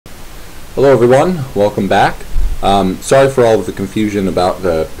Hello everyone, welcome back. Sorry for all of the confusion about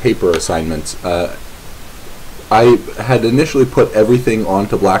the paper assignments. I had initially put everything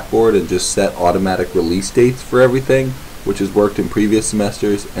onto Blackboard and just set automatic release dates for everything, which has worked in previous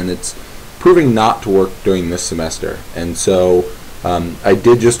semesters, and it's proving not to work during this semester. And so I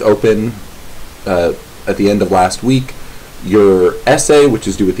did just open, at the end of last week, your essay, which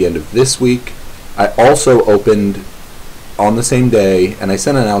is due at the end of this week. I also opened on the same day, and I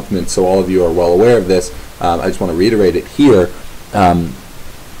sent an announcement so all of you are well aware of this. I just want to reiterate it here, that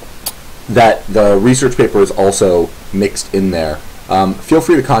the research paper is also mixed in there. Feel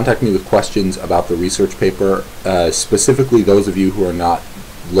free to contact me with questions about the research paper, specifically those of you who are not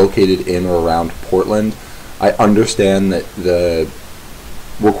located in or around Portland. I understand that the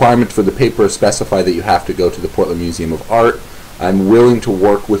requirements for the paper specify that you have to go to the Portland Museum of Art. I'm willing to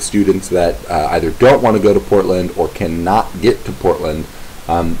work with students that either don't want to go to Portland or cannot get to Portland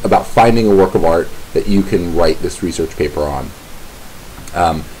about finding a work of art that you can write this research paper on.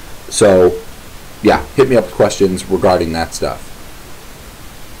 So yeah, hit me up with questions regarding that stuff.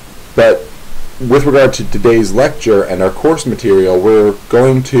 But with regard to today's lecture and our course material, we're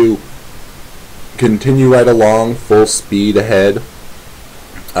going to continue right along full speed ahead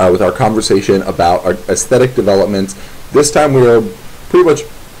with our conversation about our aesthetic developments. This time we are pretty much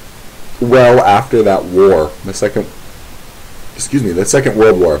well after that war, the Second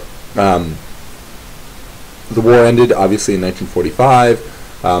World War. The war ended obviously in 1945.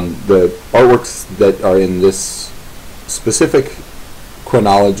 The artworks that are in this specific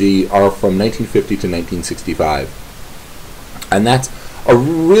chronology are from 1950 to 1965. And that's a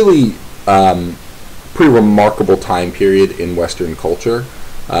really pretty remarkable time period in Western culture.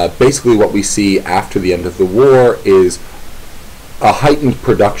 Basically what we see after the end of the war is a heightened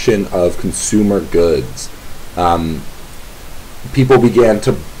production of consumer goods. People began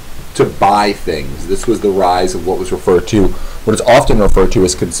to buy things. This was the rise of what is often referred to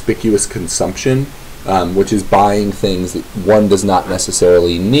as conspicuous consumption, which is buying things that one does not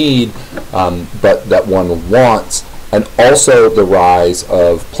necessarily need, but that one wants, and also the rise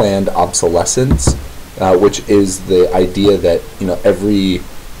of planned obsolescence, which is the idea that every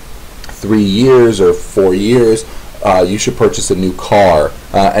 3 years or 4 years you should purchase a new car,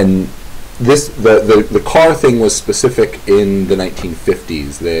 and the car thing was specific in the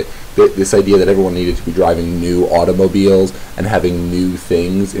 1950s. This idea that everyone needed to be driving new automobiles and having new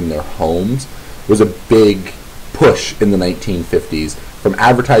things in their homes was a big push in the 1950s. From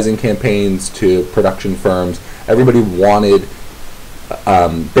advertising campaigns to production firms, everybody wanted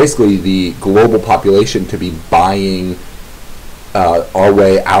basically the global population to be buying our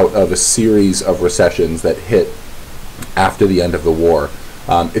way out of a series of recessions that hit after the end of the war.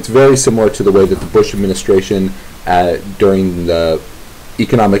 It's very similar to the way that the Bush administration during the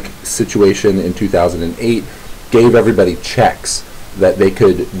economic situation in 2008 gave everybody checks that they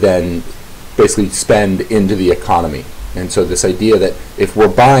could then basically spend into the economy. And so this idea that if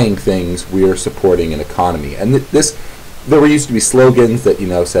we're buying things, we are supporting an economy. And there used to be slogans that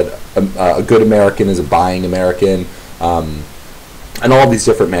said a good American is a buying American, and all these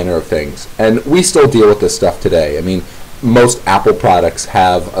different manner of things. And we still deal with this stuff today. I mean, most Apple products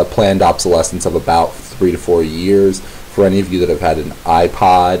have a planned obsolescence of about 3 to 4 years. For any of you that have had an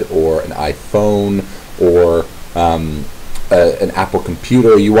iPod or an iPhone or an Apple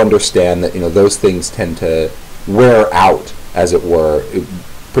computer, you understand that those things tend to wear out, as it were,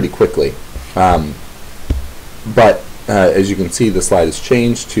 pretty quickly. But as you can see, the slide has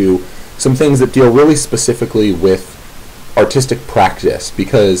changed to some things that deal really specifically with artistic practice,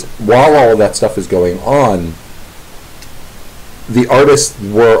 because while all of that stuff is going on, the artists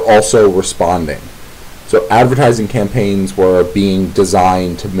were also responding. So advertising campaigns were being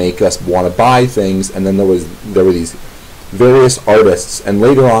designed to make us want to buy things, and then there were these various artists, and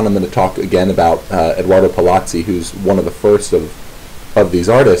later on I'm going to talk again about Eduardo Palazzi, who's one of the first of these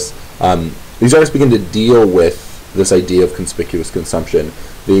artists. These artists begin to deal with this idea of conspicuous consumption.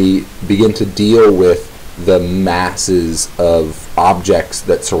 They begin to deal with the masses of objects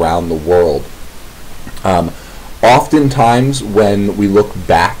that surround the world. Oftentimes when we look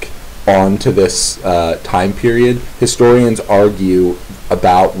back onto this time period, historians argue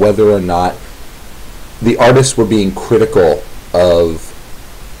about whether or not the artists were being critical of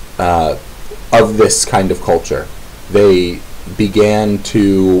this kind of culture. They began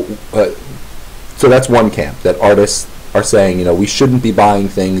to so that's one camp, that artists are saying we shouldn't be buying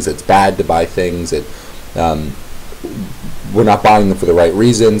things, it's bad to buy things, we're not buying them for the right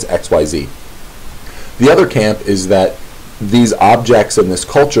reasons, XYZ. The other camp is that these objects and this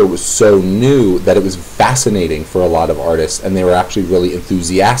culture was so new that it was fascinating for a lot of artists, and they were actually really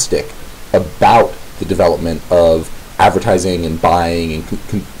enthusiastic about the development of advertising and buying and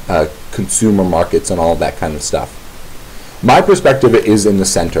consumer markets and all that kind of stuff. My perspective is in the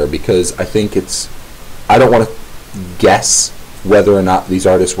center because I think I don't want to guess whether or not these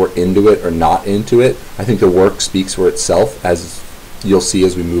artists were into it or not into it. I think the work speaks for itself, as you'll see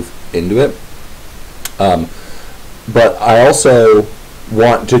as we move into it. But I also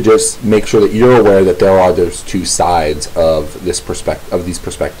want to just make sure that you're aware that there's two sides of these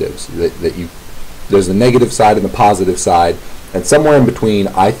perspectives. There's the negative side and the positive side, and somewhere in between,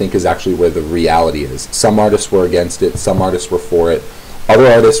 I think, is actually where the reality is. Some artists were against it, some artists were for it. Other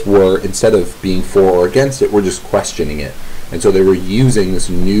artists were, instead of being for or against it, were just questioning it. And so they were using this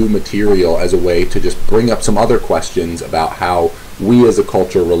new material as a way to just bring up some other questions about how we as a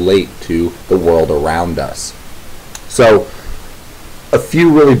culture relate to the world around us. So a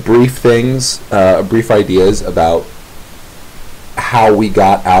few really brief things, brief ideas about how we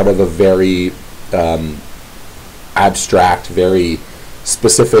got out of a very abstract, very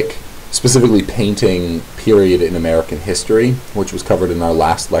specifically painting period in American history, which was covered in our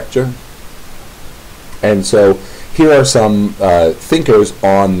last lecture. And so here are some thinkers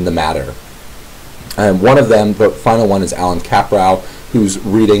on the matter. And one of them, the final one, is Alan Kaprow, whose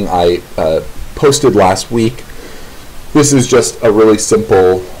reading I posted last week. This is just a really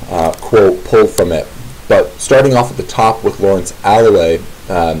simple quote pulled from it. But starting off at the top with Lawrence Alloway,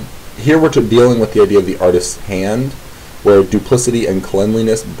 here we're dealing with the idea of the artist's hand, where duplicity and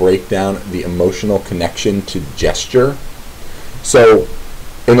cleanliness break down the emotional connection to gesture. So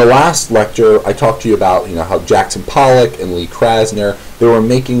in the last lecture, I talked to you about how Jackson Pollock and Lee Krasner, they were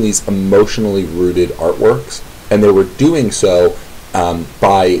making these emotionally rooted artworks, and they were doing so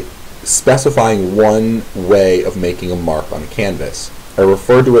by specifying one way of making a mark on a canvas. I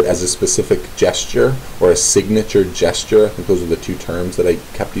refer to it as a specific gesture or a signature gesture. I think those are the two terms that I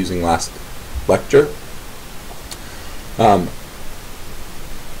kept using last lecture. That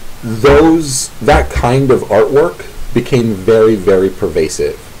kind of artwork became very, very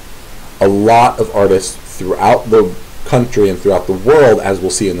pervasive. A lot of artists throughout the country and throughout the world, as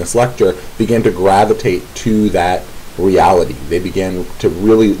we'll see in this lecture, began to gravitate to that reality. They began to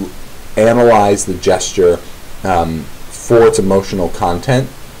really analyze the gesture for its emotional content.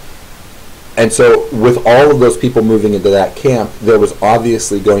 And so with all of those people moving into that camp, there was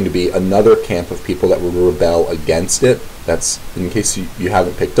obviously going to be another camp of people that would rebel against it. That's, in case you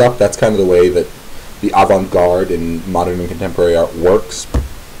haven't picked up, that's kind of the way that the avant-garde in modern and contemporary art works.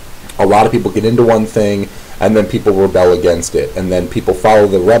 A lot of people get into one thing, and then people rebel against it. And then people follow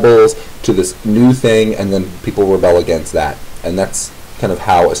the rebels to this new thing, and then people rebel against that. And that's kind of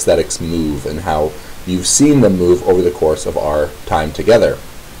how aesthetics move and how you've seen them move over the course of our time together.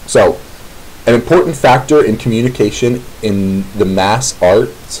 So, an important factor in communication in the mass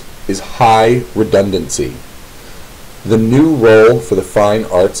arts is high redundancy. The new role for the fine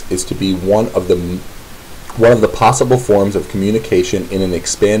arts is to be one of the possible forms of communication in an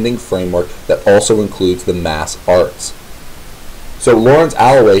expanding framework that also includes the mass arts. So Lawrence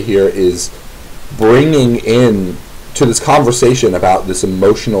Alloway here is bringing in to this conversation about this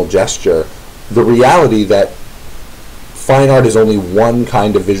emotional gesture the reality that fine art is only one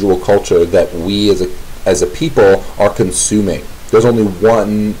kind of visual culture that we as a people are consuming. There's only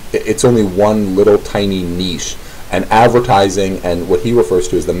one, it's only one little tiny niche. And advertising and what he refers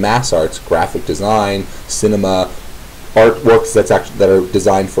to as the mass arts, graphic design, cinema, artworks that are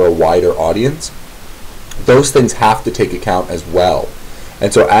designed for a wider audience, those things have to take account as well.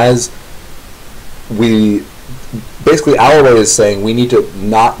 And so basically Alloway is saying we need to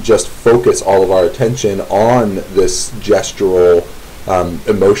not just focus all of our attention on this gestural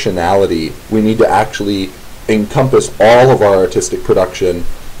emotionality. We need to actually encompass all of our artistic production,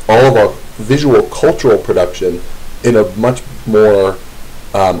 all of our visual cultural production in a much more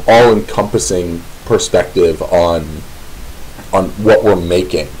all-encompassing perspective on what we're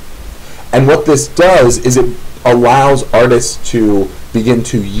making. And what this does is it allows artists to begin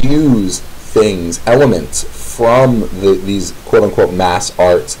to use things, elements from these quote-unquote mass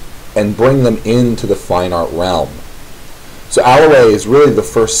arts and bring them into the fine art realm. So Alloway is really the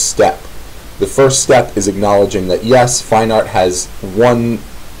first step. The first step is acknowledging that yes, fine art has one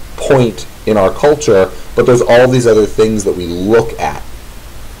point in our culture, but there's all these other things that we look at.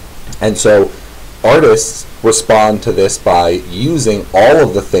 And so artists respond to this by using all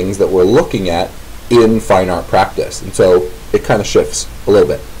of the things that we're looking at in fine art practice. And so it kind of shifts a little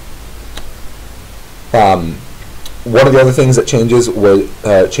bit. One of the other things that changes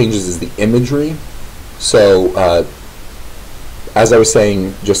is the imagery. So as I was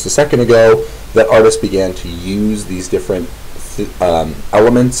saying just a second ago, that artists began to use these different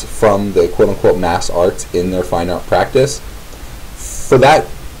elements from the quote-unquote mass arts in their fine art practice. For that,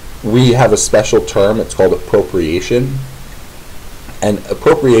 we have a special term. It's called appropriation. And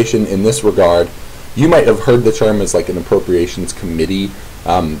appropriation in this regard, you might have heard the term as like an appropriations committee,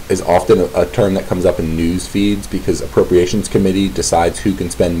 is often a term that comes up in news feeds because appropriations committee decides who can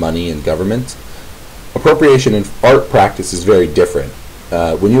spend money in government. Appropriation in art practice is very different.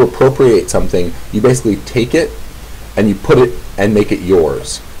 When you appropriate something, you basically take it and you put it and make it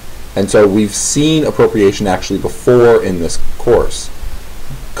yours. And so we've seen appropriation actually before in this course.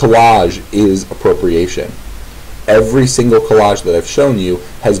 Collage is appropriation. Every single collage that I've shown you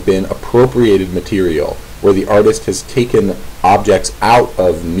has been appropriated material, where the artist has taken objects out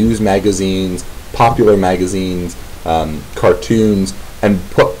of news magazines, popular magazines, cartoons, and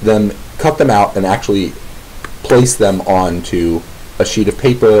cut them out and actually place them onto a sheet of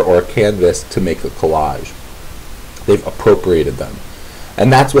paper or a canvas to make a collage. They've appropriated them.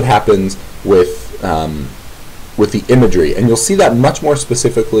 And that's what happens with the imagery. And you'll see that much more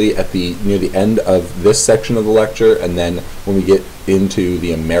specifically at near the end of this section of the lecture, and then when we get into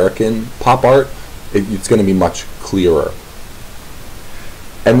the American pop art, it's going to be much clearer.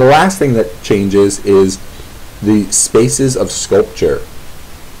 And the last thing that changes is the spaces of sculpture.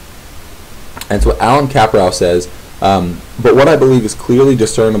 And so Alan Kaprow says, but what I believe is clearly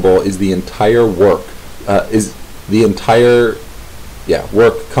discernible is the entire work,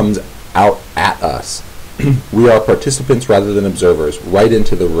 work comes out at us. We are participants rather than observers, right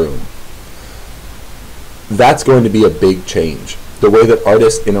into the room. That's going to be a big change. The way that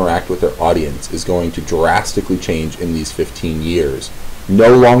artists interact with their audience is going to drastically change in these 15 years.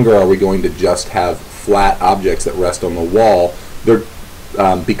 No longer are we going to just have flat objects that rest on the wall.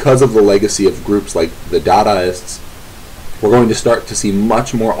 Because of the legacy of groups like the Dadaists, we're going to start to see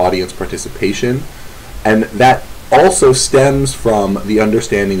much more audience participation, and that also stems from the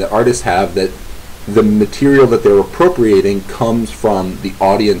understanding that artists have that the material that they're appropriating comes from the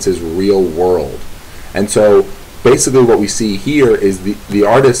audience's real world. And so basically what we see here is the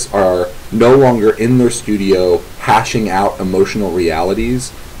artists are no longer in their studio hashing out emotional realities.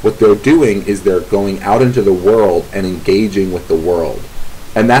 What they're doing is they're going out into the world and engaging with the world.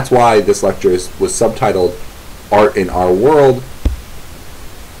 And that's why this lecture was subtitled Art in Our World,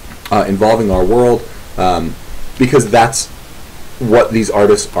 Involving Our World, because that's what these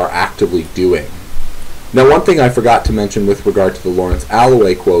artists are actively doing. Now, one thing I forgot to mention with regard to the Lawrence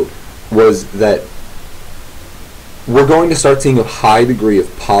Alloway quote was that we're going to start seeing a high degree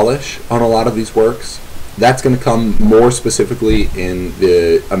of polish on a lot of these works. That's going to come more specifically in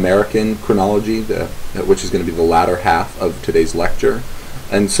the American chronology, which is going to be the latter half of today's lecture.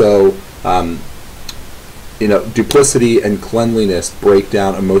 And so, duplicity and cleanliness break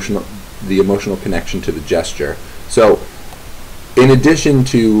down the emotional connection to the gesture. So, in addition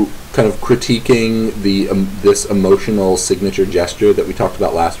to kind of critiquing this emotional signature gesture that we talked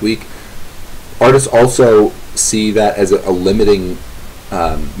about last week, artists also see that as a limiting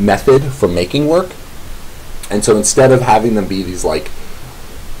method for making work. And so instead of having them be these like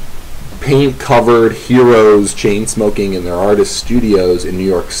paint-covered heroes chain smoking in their artist studios in New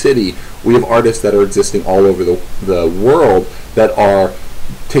York City, we have artists that are existing all over the world that are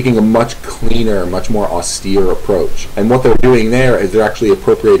taking a much cleaner, much more austere approach. And what they're doing there is they're actually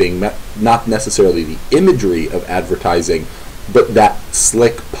appropriating not necessarily the imagery of advertising, but that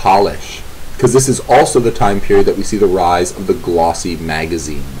slick polish. Because this is also the time period that we see the rise of the glossy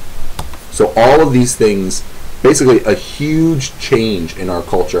magazine. So all of these things, basically a huge change in our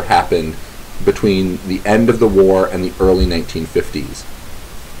culture happened between the end of the war and the early 1950s.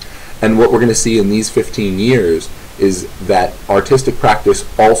 And what we're going to see in these 15 years is that artistic practice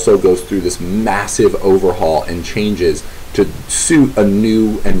also goes through this massive overhaul and changes to suit a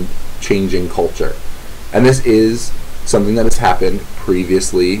new and changing culture. And this is something that has happened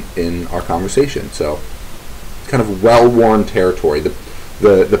previously in our conversation. So kind of well-worn territory.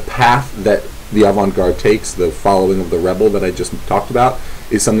 The path that the avant-garde takes, the following of the rebel that I just talked about,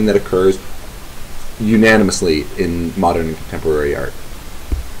 is something that occurs unanimously in modern and contemporary art.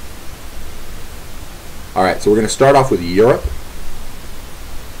 Alright, so we're going to start off with Europe.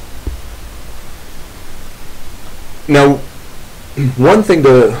 Now, one thing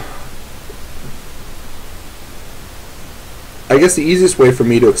I guess the easiest way for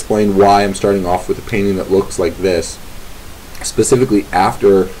me to explain why I'm starting off with a painting that looks like this, specifically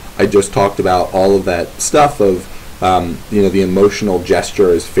after I just talked about all of that stuff of, the emotional gesture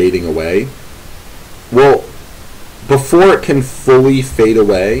is fading away. Well, before it can fully fade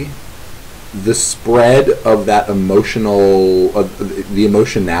away, the spread of that the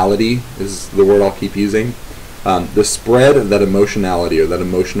emotionality is the word I'll keep using, The spread of that emotionality or that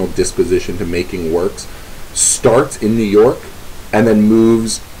emotional disposition to making works starts in New York and then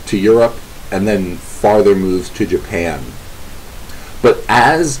moves to Europe and then farther moves to Japan. But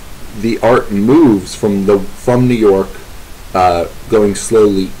as the art moves from New York, going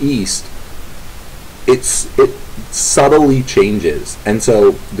slowly east, it subtly changes. And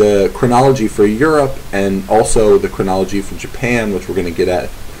so the chronology for Europe and also the chronology for Japan, which we're going to get at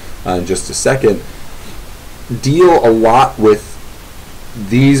in just a second, deal a lot with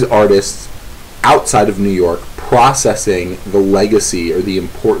these artists outside of New York processing the legacy or the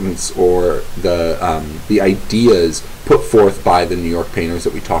importance or the ideas put forth by the New York painters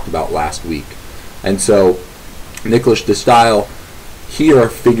that we talked about last week. And so Nicolas de Stael here,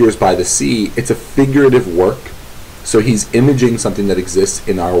 Figures by the Sea, it's a figurative work. So he's imaging something that exists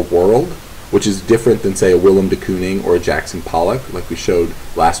in our world, which is different than, say, a Willem de Kooning or a Jackson Pollock, like we showed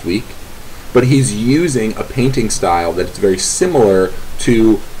last week. But he's using a painting style that's very similar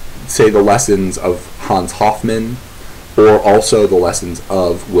to, say, the lessons of Hans Hofmann or also the lessons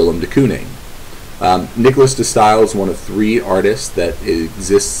of Willem de Kooning. Nicolas de Stael is one of 3 artists that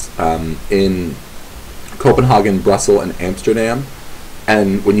exists in Copenhagen, Brussels, and Amsterdam.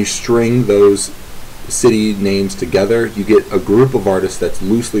 And when you string those city names together, you get a group of artists that's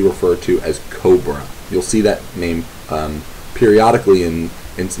loosely referred to as Cobra. You'll see that name periodically in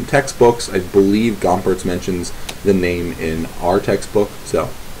some textbooks. I believe Gompertz mentions the name in our textbook, so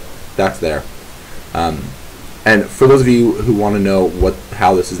that's there. And for those of you who want to know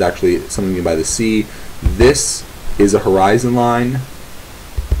how this is actually something by the sea, this is a horizon line.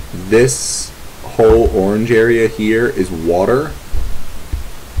 This whole orange area here is water.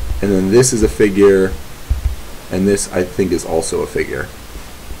 And then this is a figure, and this, I think, is also a figure.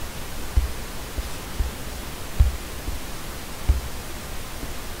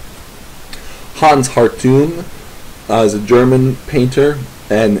 Hans Hartung is a German painter,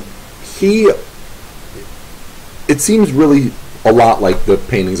 and it seems really a lot like the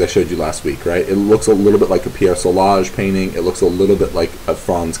paintings I showed you last week, right? It looks a little bit like a Pierre Solage painting. It looks a little bit like a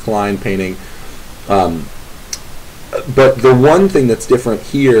Franz Klein painting. But the one thing that's different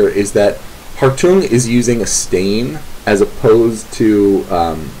here is that Hartung is using a stain as opposed to,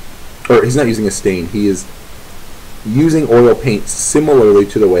 or he's not using a stain, he is using oil paint similarly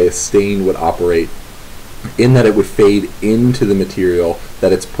to the way a stain would operate, in that it would fade into the material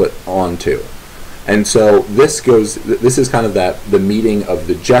that it's put onto. And so this is kind of the meeting of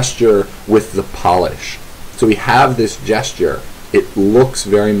the gesture with the polish. So we have this gesture. It looks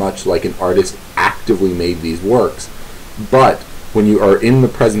very much like an artist actively made these works. But when you are in the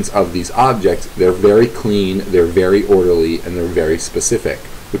presence of these objects, they're very clean, they're very orderly, and they're very specific,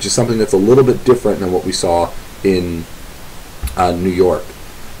 which is something that's a little bit different than what we saw in New York.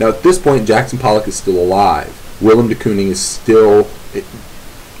 Now at this point, Jackson Pollock is still alive. Willem de Kooning is still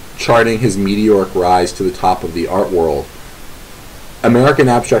charting his meteoric rise to the top of the art world. American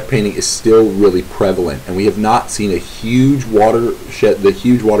abstract painting is still really prevalent, and we have not seen the huge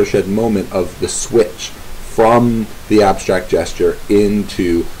watershed moment of the switch from the abstract gesture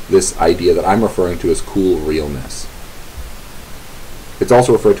into this idea that I'm referring to as cool realness. It's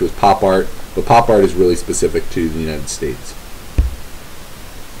also referred to as pop art, but pop art is really specific to the United States.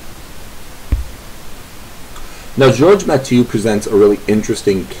 Now, Georges Mathieu presents a really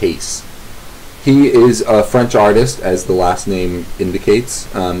interesting case. He is a French artist, as the last name indicates,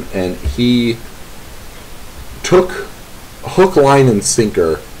 and he took hook, line, and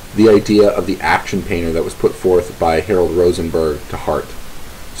sinker the idea of the action painter that was put forth by Harold Rosenberg to heart.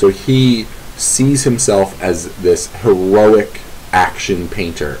 So he sees himself as this heroic action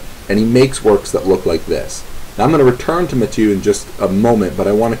painter, and he makes works that look like this. Now I'm going to return to Mathieu in just a moment, but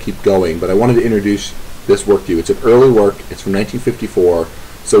I want to keep going. But I wanted to introduce this work to you. It's an early work. It's from 1954.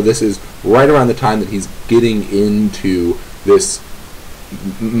 So this is right around the time that he's getting into this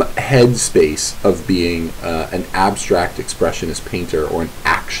headspace of being an abstract expressionist painter, or an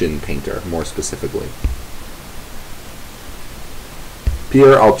action painter, more specifically.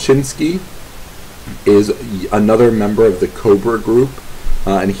 Pierre Alchinsky is another member of the Cobra group,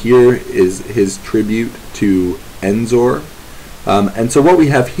 and here is his tribute to Enzor. And so what we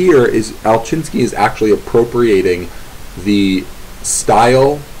have here is Alchinsky is actually appropriating the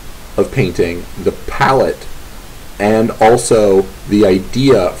style of painting, the palette, and also the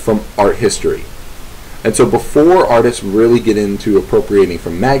idea from art history. And so before artists really get into appropriating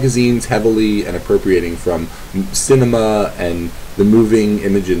from magazines heavily and appropriating from cinema and the moving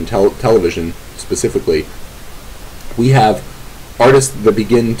image and television specifically, we have artists that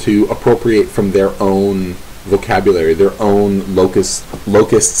begin to appropriate from their own vocabulary, their own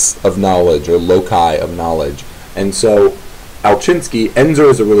locusts of knowledge or loci of knowledge. And so Alczynski, Enzer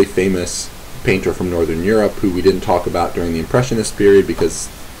is a really famous painter from Northern Europe who we didn't talk about during the Impressionist period because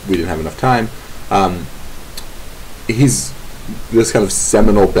we didn't have enough time. He's this kind of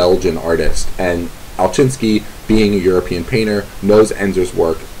seminal Belgian artist, and Alczynski, being a European painter, knows Enzer's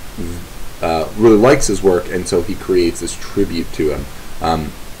work, really likes his work, and so he creates this tribute to him.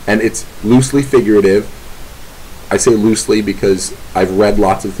 And it's loosely figurative. I say loosely because I've read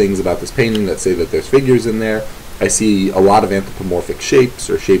lots of things about this painting that say that there's figures in there. I see a lot of anthropomorphic shapes,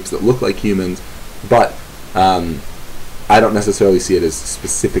 or shapes that look like humans, but I don't necessarily see it as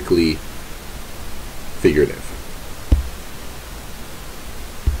specifically figurative.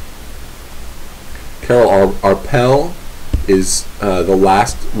 Carol Arpel is the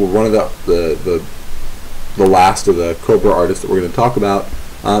last, one of the last of the Cobra artists that we're going to talk about.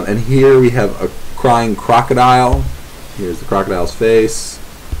 And here we have a crying crocodile. Here's the crocodile's face.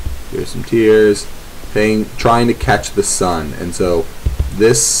 Here's some tears. Trying to catch the sun. And so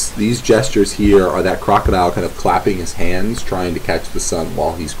these gestures here are that crocodile kind of clapping his hands, trying to catch the sun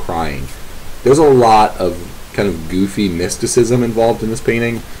while he's crying. There's a lot of kind of goofy mysticism involved in this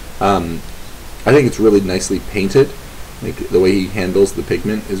painting. I think it's really nicely painted. Like, the way he handles the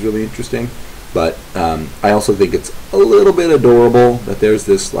pigment is really interesting. But I also think it's a little bit adorable that there's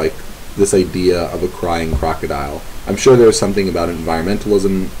this idea of a crying crocodile. I'm sure there's something about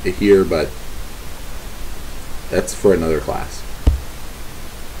environmentalism here, but that's for another class.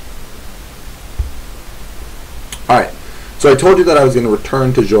 Alright, so I told you that I was going to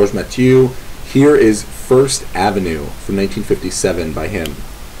return to Georges Mathieu. Here is First Avenue from 1957 by him.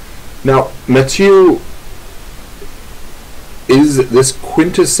 Now, Mathieu is this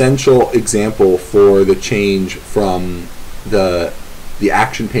quintessential example for the change from the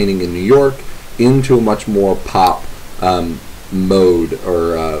action painting in New York into a much more pop mode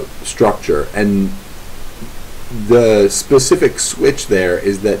or structure. And the specific switch there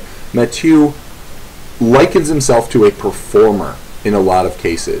is that Mathieu likens himself to a performer in a lot of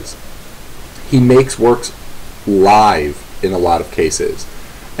cases. He makes works live in a lot of cases.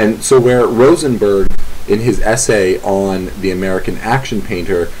 And so where Rosenberg, in his essay on the American action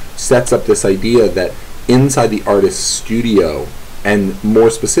painter, sets up this idea that inside the artist's studio, and more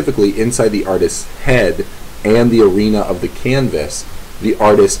specifically inside the artist's head and the arena of the canvas, the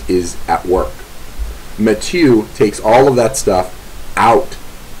artist is at work. Mathieu takes all of that stuff out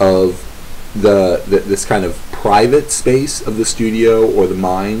of this kind of private space of the studio or the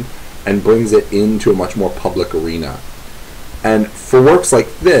mind and brings it into a much more public arena. And for works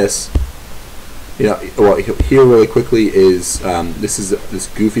like this, well, here really quickly is this is this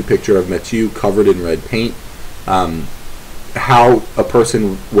goofy picture of Mathieu covered in red paint. How a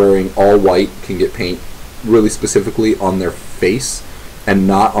person wearing all white can get paint really specifically on their face and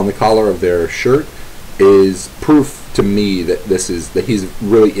not on the collar of their shirt is proof to me that he's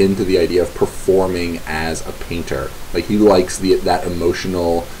really into the idea of performing as a painter. Like, he likes that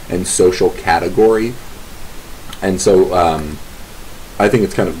emotional and social category. And so I think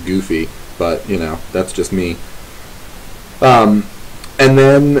it's kind of goofy, but that's just me. And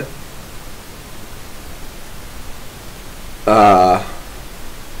then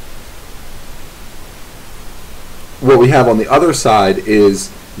what we have on the other side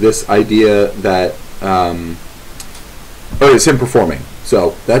is this idea that it's him performing.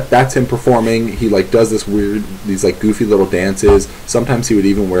 So that's him performing. He does these goofy little dances. Sometimes he would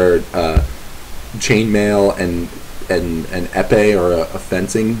even wear chainmail and an épée or a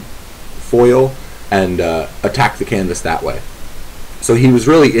fencing foil and attack the canvas that way. So he was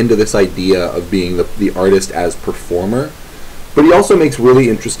really into this idea of being the artist as performer. But he also makes really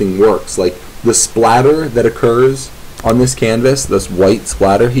interesting works, like the splatter that occurs on this canvas, this white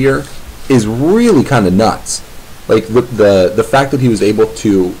splatter here, is really kind of nuts. Like the fact that he was able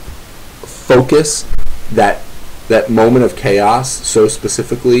to focus that moment of chaos so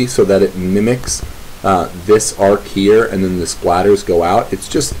specifically so that it mimics this arc here, and then the splatters go out.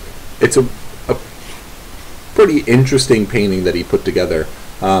 It's a pretty interesting painting that he put together.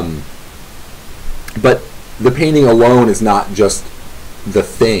 But the painting alone is not just the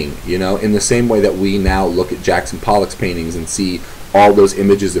thing, in the same way that we now look at Jackson Pollock's paintings and see all those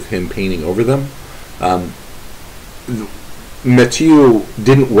images of him painting over them. Mathieu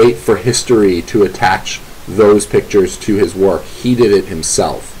didn't wait for history to attach those pictures to his work. He did it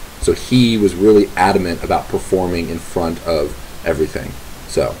himself. So he was really adamant about performing in front of everything.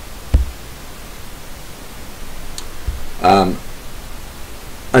 So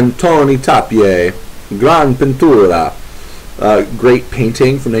Antoni Tapier, Gran Pintura, great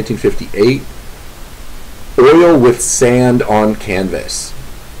painting from 1958. Oil with sand on canvas.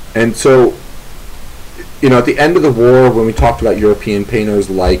 And so at the end of the war, when we talked about European painters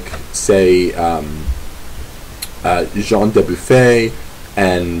like, say, Jean Dubuffet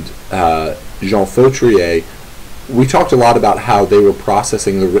and Jean Fautrier, we talked a lot about how they were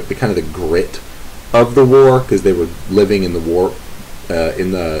processing the kind of the grit of the war, because they were living in the war,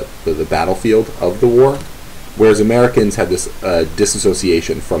 in the battlefield of the war, whereas Americans had this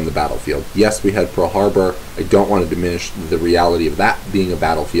disassociation from the battlefield. Yes, we had Pearl Harbor. I don't want to diminish the reality of that being a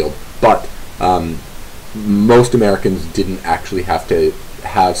battlefield, but most Americans didn't actually have to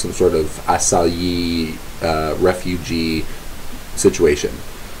have some sort of assailli, refugee situation.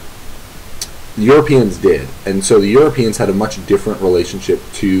 The Europeans did, and so the Europeans had a much different relationship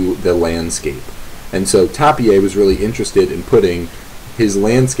to the landscape. And so Tapier was really interested in putting his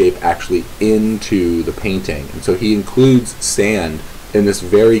landscape actually into the painting. And so he includes sand in this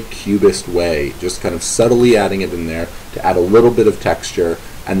very cubist way, just kind of subtly adding it in there to add a little bit of texture,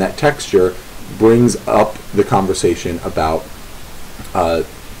 and that texture brings up the conversation about the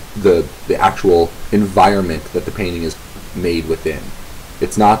actual environment that the painting is made within.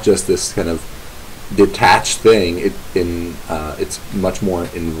 It's not just this kind of detached thing. It's much more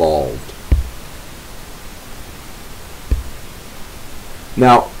involved.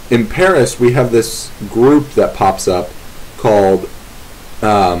 Now, in Paris, we have this group that pops up called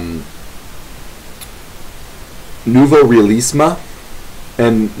Nouveau Realisme,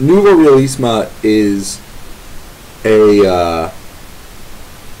 and Nouveau Realisme is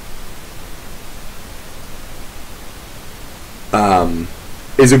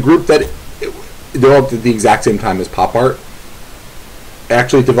a group that developed at the exact same time as pop art.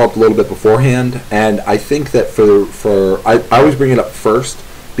 Actually developed a little bit beforehand, and I think that I always bring it up first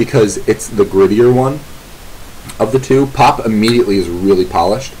because it's the grittier one of the two. Pop immediately is really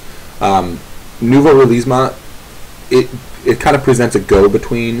polished. Nouveau Realisme, it kind of presents a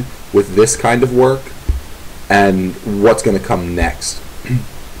go-between with this kind of work and what's going to come next.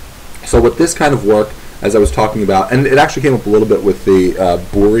 So with this kind of work, as I was talking about, and it actually came up a little bit with the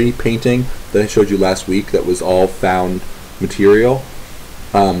Bourri painting that I showed you last week that was all found material.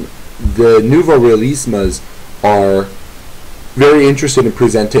 The Nouveau Realismes are very interested in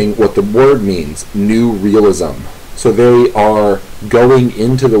presenting what the word means, new realism. So they are going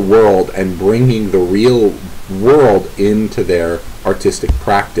into the world and bringing the real world into their artistic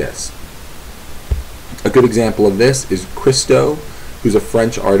practice. A good example of this is Christo, who's a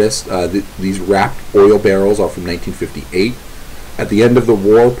French artist. These wrapped oil barrels are from 1958. At the end of the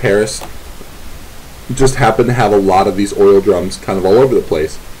war, Paris just happened to have a lot of these oil drums kind of all over the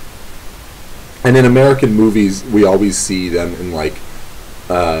place. And in American movies, we always see them in like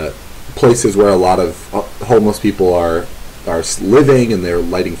places where a lot of homeless people are living, and they're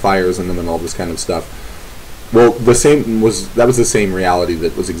lighting fires in them and all this kind of stuff. Well, that was the same reality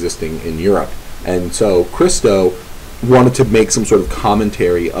that was existing in Europe. And so Christo wanted to make some sort of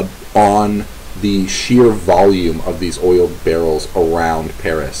commentary on the sheer volume of these oil barrels around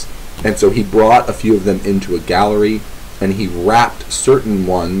Paris. And so he brought a few of them into a gallery, and he wrapped certain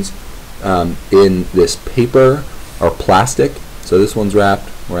ones in this paper or plastic. So this one's wrapped.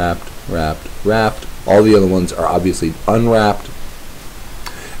 All the other ones are obviously unwrapped.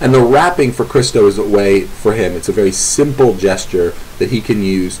 And the wrapping for Christo is a way for him, it's a very simple gesture that he can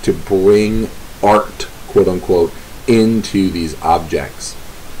use to bring art, quote unquote, into these objects.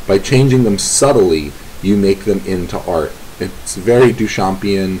 By changing them subtly, you make them into art. It's very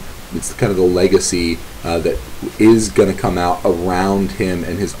Duchampian. It's kind of the legacy that is going to come out around him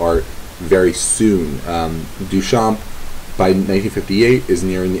and his art very soon. Duchamp, by 1958, is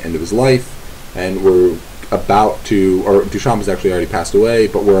nearing the end of his life, and we're about to, or Duchamp has actually already passed away,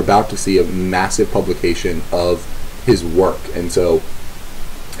 but we're about to see a massive publication of his work. And so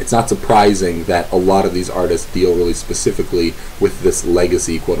it's not surprising that a lot of these artists deal really specifically with this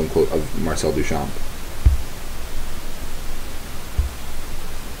legacy, quote unquote, of Marcel Duchamp.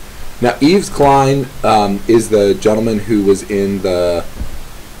 Now, Yves Klein is the gentleman who was in the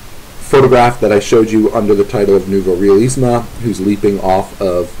photograph that I showed you under the title of Nouveau Realisme, who's leaping off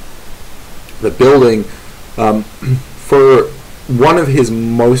of the building. For one of his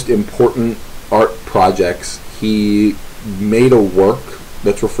most important art projects, he made a work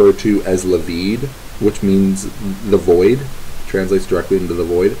that's referred to as Le Vide, which means the void, translates directly into the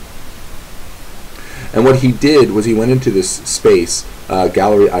void. And what he did was he went into this space,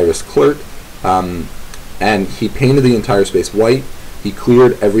 Gallery Iris Clert, and he painted the entire space white. He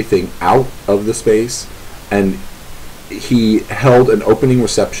cleared everything out of the space, and he held an opening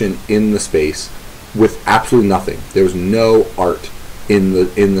reception in the space with absolutely nothing. There was no art in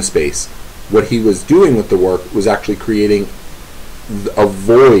the space. What he was doing with the work was actually creating a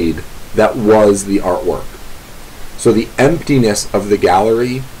void that was the artwork. So the emptiness of the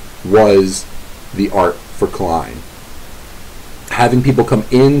gallery was the art for Klein. Having people come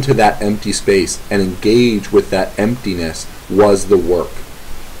into that empty space and engage with that emptiness was the work.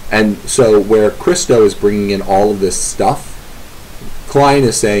 And so where Christo is bringing in all of this stuff, Klein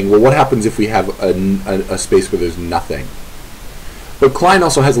is saying, well, what happens if we have a space where there's nothing? But Klein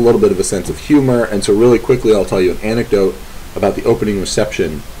also has a little bit of a sense of humor, and so really quickly I'll tell you an anecdote about the opening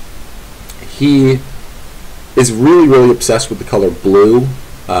reception. He is really, really obsessed with the color blue,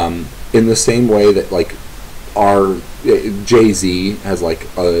 in the same way that like our Jay-Z has like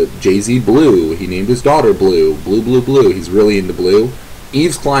a Jay-Z Blue. He named his daughter Blue. Blue, blue, blue. He's really into blue.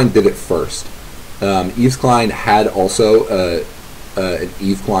 Yves Klein did it first. Yves Klein had also an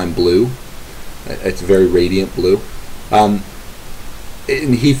Yves Klein Blue. It's very radiant blue. And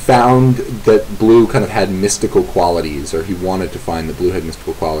he found that blue kind of had mystical qualities, or he wanted to find that blue had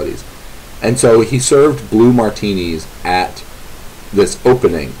mystical qualities. And so he served blue martinis at this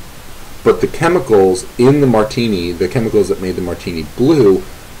opening. But the chemicals in the martini, the chemicals that made the martini blue,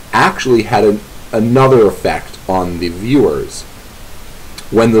 actually had another effect on the viewers.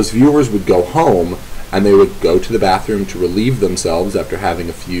 When those viewers would go home and they would go to the bathroom to relieve themselves after having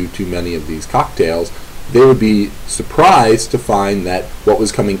a few too many of these cocktails, they would be surprised to find that what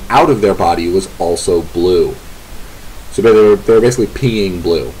was coming out of their body was also blue. So they were basically peeing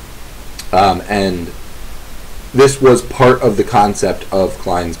blue. And this was part of the concept of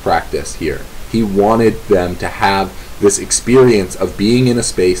Klein's practice here. He wanted them to have this experience of being in a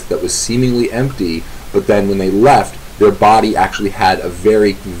space that was seemingly empty, but then when they left, their body actually had a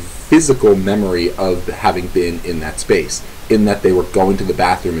very physical memory of having been in that space, in that they were going to the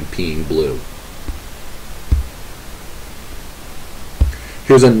bathroom and peeing blue.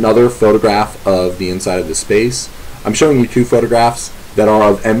 Here's another photograph of the inside of the space. I'm showing you two photographs that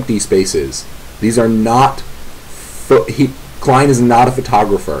are of empty spaces. These are not, Klein is not a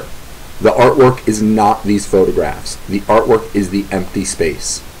photographer. The artwork is not these photographs. The artwork is the empty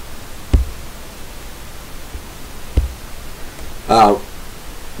space.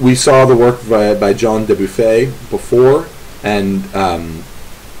 We saw the work by Jean Dubuffet before, and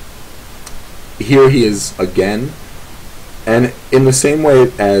here he is again. And in the same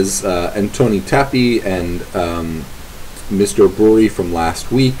way as Antoni Tapie and Mr. Brewery from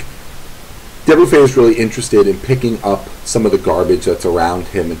last week, Dubuffet is really interested in picking up some of the garbage that's around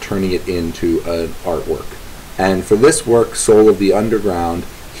him and turning it into an artwork. And for this work, Soul of the Underground,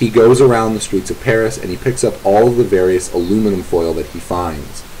 he goes around the streets of Paris and he picks up all of the various aluminum foil that he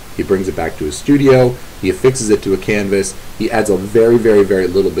finds. He brings it back to his studio, he affixes it to a canvas, he adds a very, very, very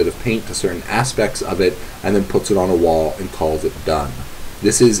little bit of paint to certain aspects of it, and then puts it on a wall and calls it done.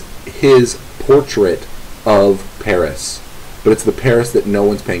 This is his portrait of Paris. But it's the Paris that no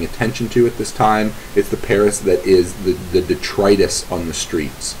one's paying attention to at this time. It's the Paris that is the detritus on the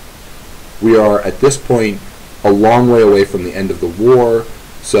streets. We are, at this point, a long way away from the end of the war,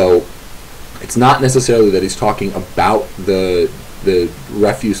 so it's not necessarily that he's talking about the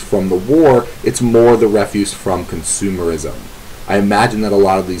refuse from the war, it's more the refuse from consumerism. I imagine that a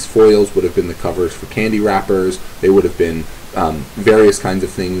lot of these foils would have been the covers for candy wrappers, they would have been various kinds of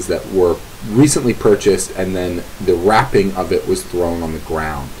things that were recently purchased, and then the wrapping of it was thrown on the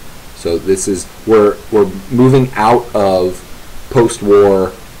ground. So this is, we're moving out of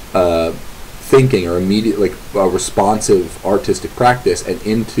post-war thinking, or immediate, like responsive artistic practice, and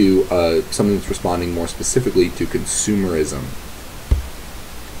into something that's responding more specifically to consumerism.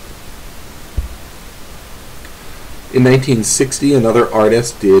 In 1960, another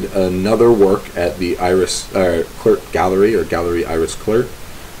artist did another work at the Iris Clert Gallery, or Gallery Iris Clert,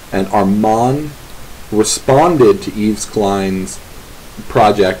 and Armand responded to Yves Klein's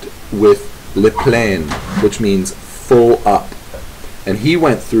project with Le Plein, which means full up. And he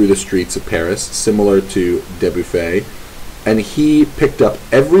went through the streets of Paris, similar to Dubuffet, and he picked up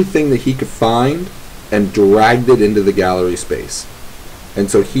everything that he could find and dragged it into the gallery space.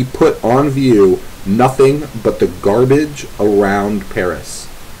 And so he put on view nothing but the garbage around Paris.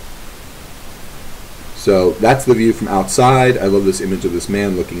 So that's the view from outside. I love this image of this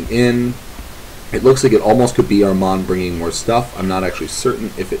man looking in. It looks like it almost could be Armand bringing more stuff. I'm not actually certain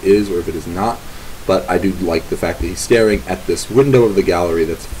if it is or if it is not, but I do like the fact that he's staring at this window of the gallery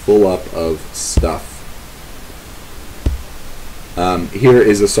that's full up of stuff. Here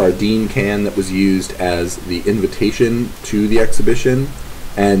is a sardine can that was used as the invitation to the exhibition.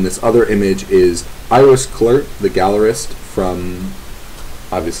 And this other image is Iris Clert, the gallerist from,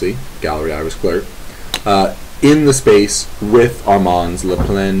 obviously, Gallery Iris Clert, in the space with Armand's Le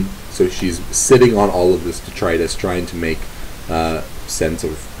Plein. So she's sitting on all of this detritus, trying to make sense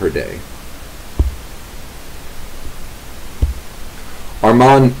of her day.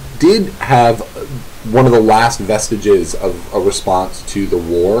 Armand did have one of the last vestiges of a response to the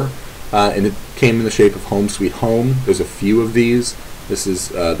war, and it came in the shape of Home Sweet Home. There's a few of these. This is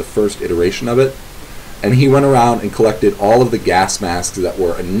the first iteration of it. And he went around and collected all of the gas masks that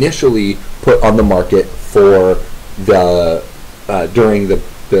were initially put on the market for the during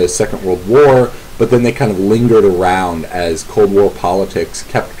the Second World War, but then they kind of lingered around as Cold War politics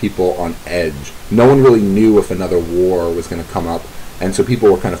kept people on edge. No one really knew if another war was going to come up, and so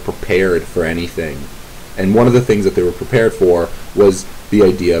people were kind of prepared for anything. And one of the things that they were prepared for was the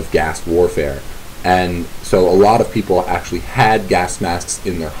idea of gas warfare. And so a lot of people actually had gas masks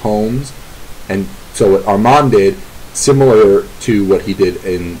in their homes. And so what Armand did, similar to what he did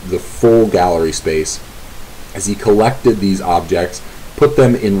in the full gallery space, is he collected these objects, put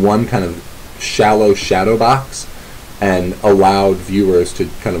them in one kind of shallow shadow box, and allowed viewers to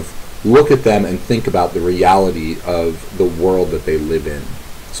kind of look at them and think about the reality of the world that they live in.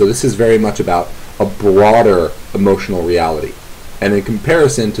 So this is very much about a broader emotional reality. And in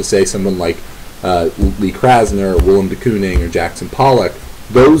comparison to, say, someone like Lee Krasner, or Willem de Kooning, or Jackson Pollock,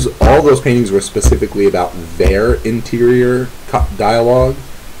 all those paintings were specifically about their interior dialogue.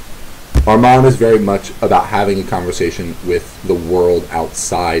 Armand is very much about having a conversation with the world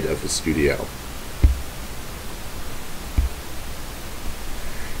outside of the studio.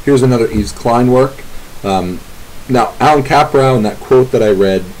 Here's another Yves Klein work. Now, Alan Kaprow, in that quote that I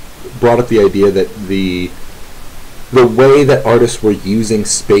read, brought up the idea that the way that artists were using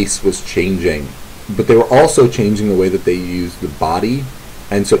space was changing, but they were also changing the way that they used the body.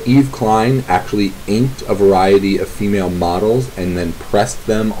 And so Yves Klein actually inked a variety of female models and then pressed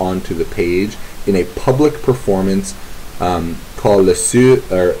them onto the page in a public performance called Le Sur,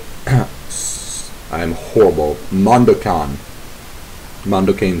 or I'm horrible, Mondocan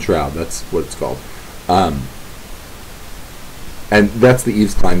Shroud, that's what it's called. And that's the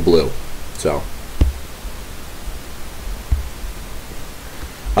Yves Klein blue. So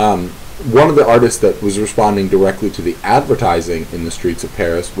one of the artists that was responding directly to the advertising in the streets of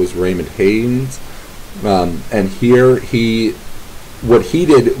Paris was Raymond Haynes, and here what he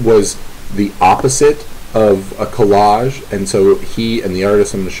did was the opposite of a collage, and so he and the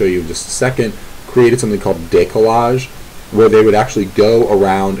artist I'm going to show you in just a second created something called décollage, where they would actually go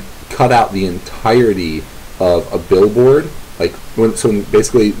around, cut out the entirety of a billboard, so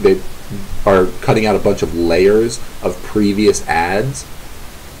basically they are cutting out a bunch of layers of previous ads.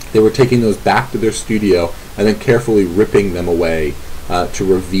 They were taking those back to their studio and then carefully ripping them away to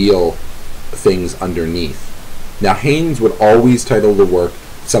reveal things underneath. Now, Haynes would always title the work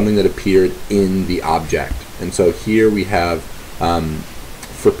something that appeared in the object. And so here we have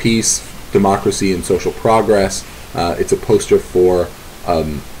For Peace, Democracy, and Social Progress. It's a poster for a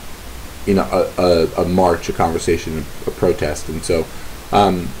march, a conversation, a protest. And so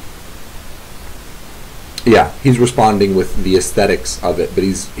yeah, he's responding with the aesthetics of it, but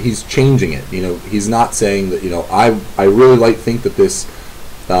he's changing it. He's not saying that I really think that this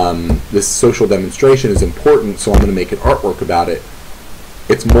this social demonstration is important, so I'm going to make an artwork about it.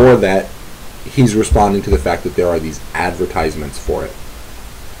 It's more that he's responding to the fact that there are these advertisements for it.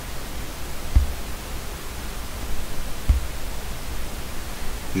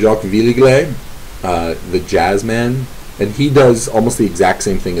 Jacques Villiglé, the jazz man, and he does almost the exact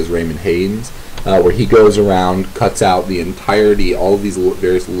same thing as Raymond Haynes, where he goes around, cuts out the entirety, all of these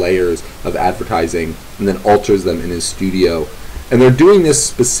various layers of advertising, and then alters them in his studio. And they're doing this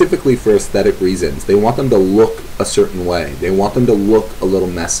specifically for aesthetic reasons. They want them to look a certain way. They want them to look a little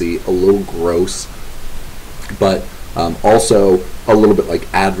messy, a little gross, but also a little bit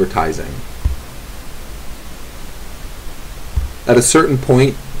like advertising. At a certain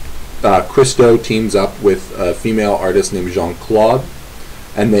point, Christo teams up with a female artist named Jean-Claude,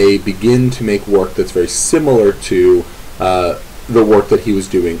 and they begin to make work that's very similar to the work that he was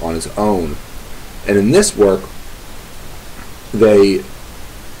doing on his own. And in this work, they,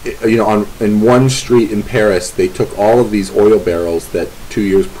 in one street in Paris, they took all of these oil barrels that 2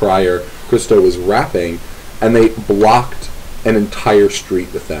 years prior Christo was wrapping, and they blocked an entire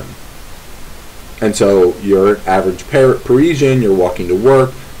street with them. And so you're an average Parisian, you're walking to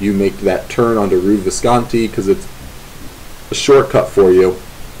work, you make that turn onto Rue Visconti because it's a shortcut for you,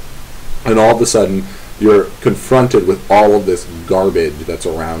 and all of a sudden you're confronted with all of this garbage that's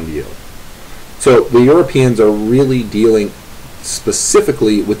around you. So the Europeans are really dealing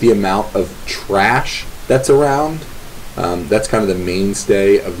specifically with the amount of trash that's around. That's kind of the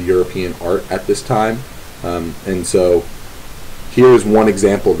mainstay of the European art at this time. And so here's one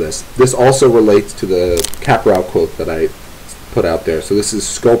example of this. This also relates to the Kaprow quote that I put out there. So this is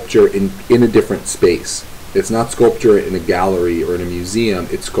sculpture in a different space. It's not sculpture in a gallery or in a museum,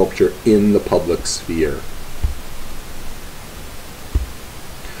 it's sculpture in the public sphere.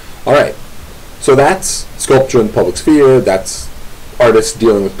 Alright, so that's sculpture in the public sphere, that's artists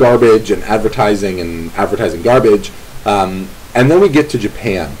dealing with garbage and advertising garbage. And then we get to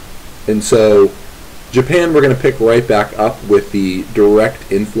Japan. And so Japan, we're going to pick right back up with the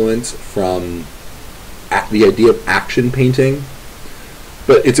direct influence from the idea of action painting.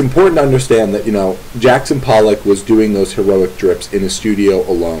 But it's important to understand that, Jackson Pollock was doing those heroic drips in a studio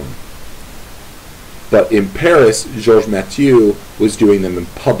alone. But in Paris, Georges Mathieu was doing them in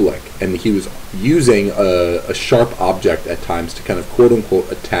public, and he was using a sharp object at times to kind of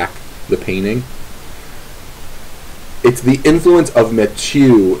quote-unquote attack the painting. It's the influence of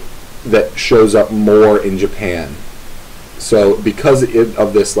Mathieu that shows up more in Japan. So because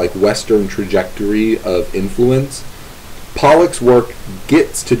of this like Western trajectory of influence, Pollock's work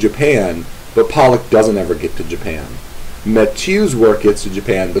gets to Japan, but Pollock doesn't ever get to Japan. Mathieu's work gets to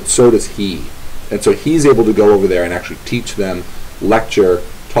Japan, but so does he. And so he's able to go over there and actually teach them, lecture,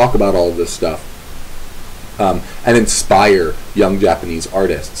 talk about all of this stuff, and inspire young Japanese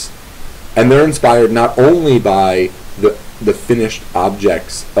artists. And they're inspired not only by the finished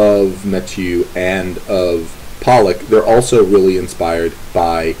objects of Mathieu and of Pollock, they're also really inspired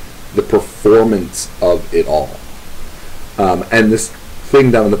by the performance of it all. And this thing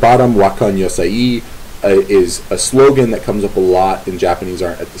down at the bottom, Wakan Yosai, is a slogan that comes up a lot in Japanese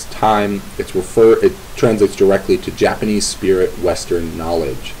art at this time. It translates directly to Japanese spirit, Western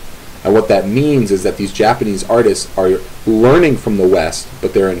knowledge. And what that means is that these Japanese artists are learning from the West,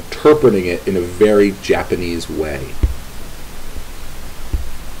 but they're interpreting it in a very Japanese way.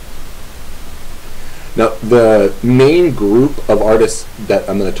 Now, the main group of artists that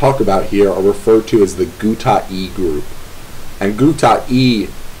I'm going to talk about here are referred to as the Gutai group. And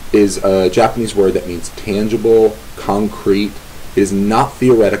Gutai is a Japanese word that means tangible, concrete. It is not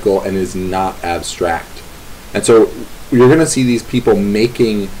theoretical and is not abstract. And so you're going to see these people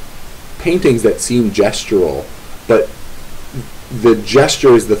making paintings that seem gestural, but the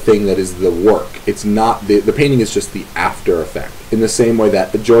gesture is the thing that is the work. It's not, the painting is just the after effect. In the same way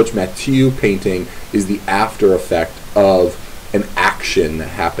that the Georges Mathieu painting is the after effect of an action that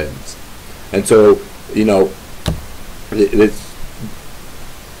happens. And so,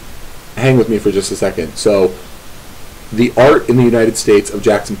 hang with me for just a second. So the art in the United States of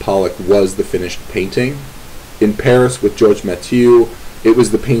Jackson Pollock was the finished painting. In Paris with Georges Mathieu, it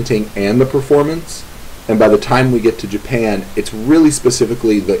was the painting and the performance. And by the time we get to Japan, it's really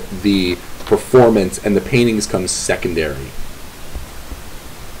specifically the performance, and the paintings come secondary.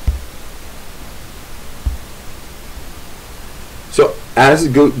 So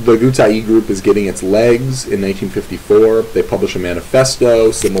as the Gutai group is getting its legs in 1954, they publish a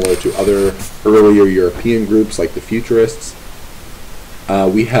manifesto similar to other earlier European groups like the Futurists.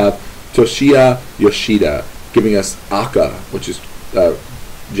 We have Toshiya Yoshida giving us Aka, which is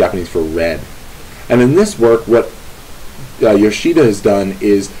Japanese for red. And in this work, what Yoshida has done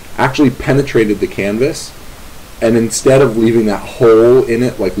is actually penetrated the canvas, and instead of leaving that hole in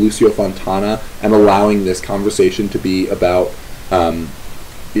it like Lucio Fontana and allowing this conversation to be about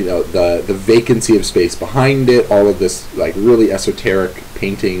the vacancy of space behind it, all of this like really esoteric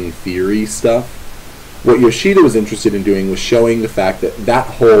painting theory stuff, what Yoshida was interested in doing was showing the fact that that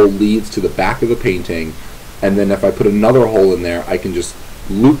hole leads to the back of the painting, and then if I put another hole in there, I can just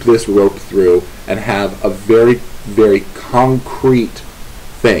loop this rope through and have a very, very concrete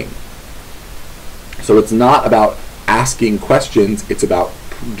thing. So it's not about asking questions, it's about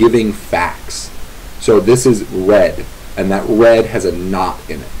giving facts. So this is red, and that red has a knot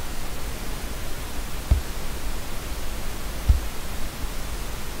in it.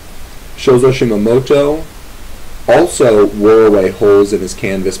 Shozo Shimamoto also wore away holes in his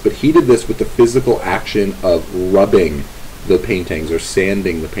canvas, but he did this with the physical action of rubbing the paintings or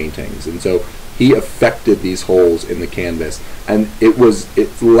sanding the paintings, and so he affected these holes in the canvas. And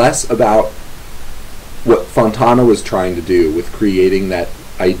it's less about what Fontana was trying to do with creating that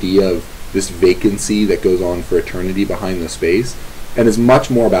idea of this vacancy that goes on for eternity behind the space, and is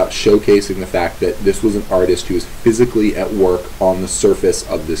much more about showcasing the fact that this was an artist who was physically at work on the surface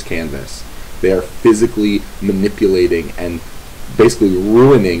of this canvas. They are physically manipulating and basically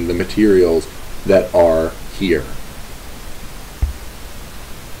ruining the materials that are here.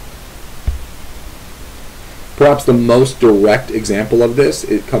 Perhaps the most direct example of this,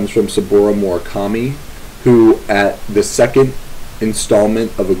 it comes from Saburo Murakami, who at the second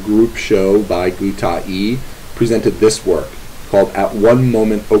installment of a group show by Gutai presented this work called At One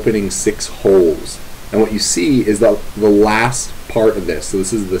Moment Opening Six Holes. And what you see is that the last part of this. So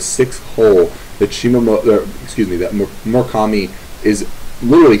this is the 6th hole that that Murakami is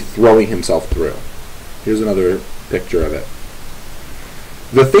literally throwing himself through. Here's another picture of it.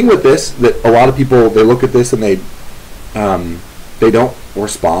 The thing with this, that a lot of people, they look at this and they don't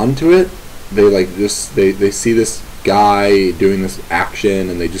respond to it. They they see this guy doing this action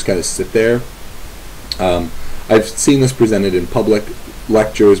and they just kind of sit there. I've seen this presented in public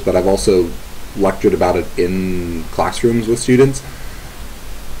lectures, but I've also lectured about it in classrooms with students.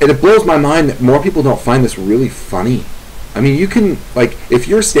 And it blows my mind that more people don't find this really funny. I mean, you can, like, if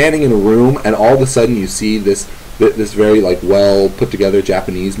you're standing in a room and all of a sudden you see this very, like, well put together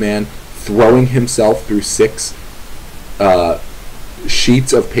Japanese man throwing himself through 6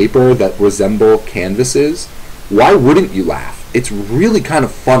 sheets of paper that resemble canvases, why wouldn't you laugh? It's really kind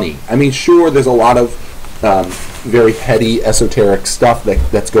of funny. I mean, sure, there's a lot of very heady, esoteric stuff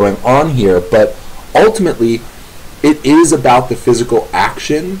that's going on here, but ultimately, it is about the physical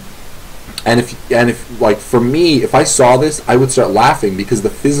action. And if like, for me, if I saw this, I would start laughing because the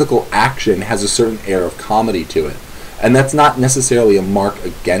physical action has a certain air of comedy to it, and that's not necessarily a mark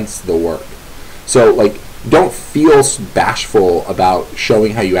against the work. So, like, don't feel bashful about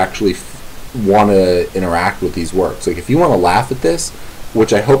showing how you actually want to interact with these works. Like, if you want to laugh at this,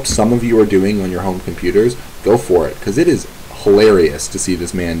 which I hope some of you are doing on your home computers, go for it, because it is hilarious to see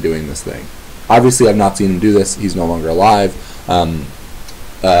this man doing this thing. Obviously, I've not seen him do this. He's no longer alive.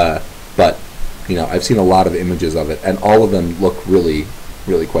 But, you know, I've seen a lot of images of it, and all of them look really,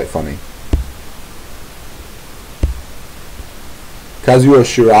 really quite funny. Kazuo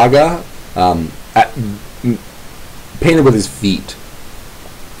Shiraga painted with his feet.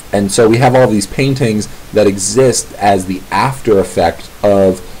 And so we have all these paintings that exist as the after effect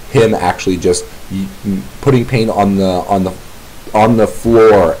of him actually just putting paint on the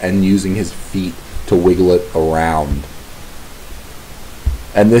floor and using his feet to wiggle it around.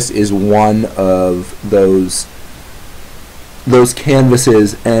 And this is one of those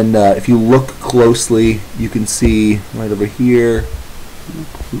canvases, and if you look closely, you can see right over here.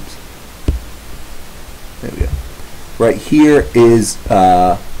 Oops. There we go. Right here is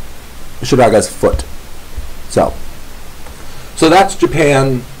Shiraga's foot. So that's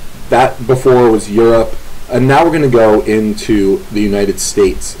Japan. That before was Europe, and now we're going to go into the United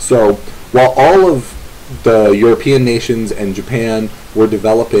States. So while all of the European nations and Japan were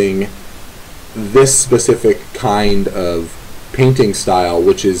developing this specific kind of painting style,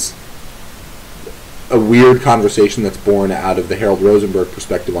 which is a weird conversation that's born out of the Harold Rosenberg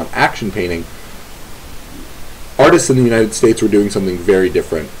perspective on action painting, artists in the United States were doing something very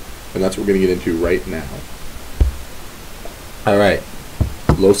different, and that's what we're going to get into right now. All right,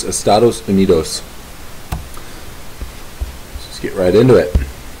 Los Estados Unidos. Let's just get right into it.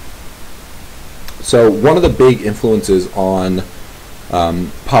 So one of the big influences on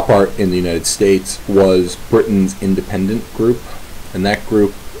pop art in the United States was Britain's independent group, and that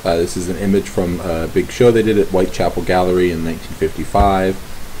group, this is an image from a big show they did at Whitechapel Gallery in 1955,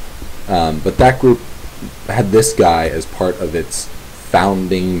 but that group had this guy as part of its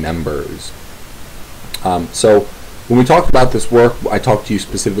founding members. So when we talked about this work, I talked to you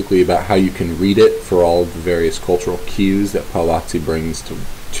specifically about how you can read it for all of the various cultural cues that Paolozzi brings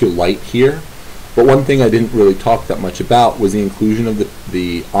to light here. But one thing I didn't really talk that much about was the inclusion of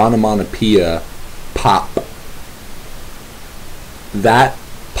the onomatopoeia pop. That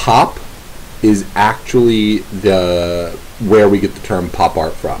pop is actually where we get the term pop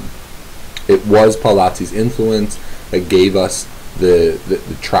art from. It was Paolozzi's influence that gave us the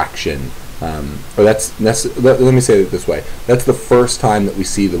traction. Let me say it this way. That's the first time that we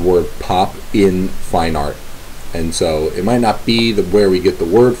see the word pop in fine art. And so it might not be where we get the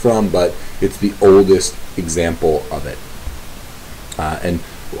word from, but it's the oldest example of it. And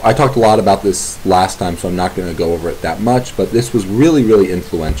I talked a lot about this last time, so I'm not going to go over it that much, but this was really, really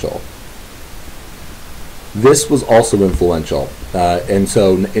influential. This was also influential. And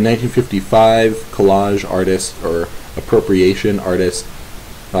so in 1955, collage artist or appropriation artist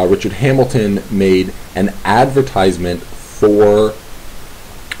Richard Hamilton made an advertisement for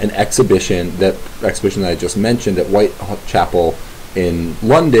an exhibition that I just mentioned at Whitechapel in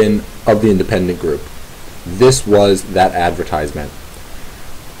London of the independent group. This was that advertisement.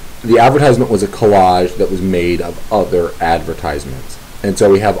 The advertisement was a collage that was made of other advertisements. And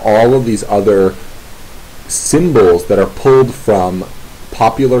so we have all of these other symbols that are pulled from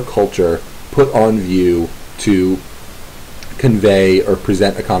popular culture, put on view to convey or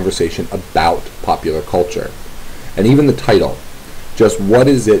present a conversation about popular culture. And even the title, just what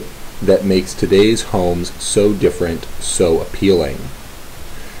is it that makes today's homes so different, so appealing?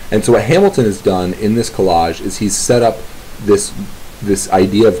 And so what Hamilton has done in this collage is he's set up this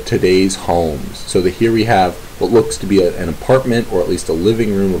idea of today's homes. So that here we have what looks to be an apartment, or at least a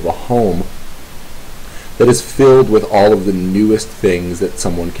living room of a home, that is filled with all of the newest things that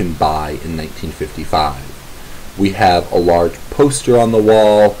someone can buy in 1955. We have a large poster on the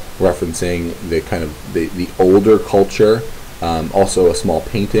wall referencing the kind of the older culture, also a small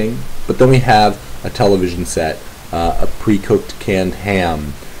painting. But then we have a television set, a pre-cooked canned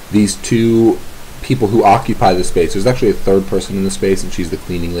ham. These two people who occupy the space. There's actually a third person in the space, and she's the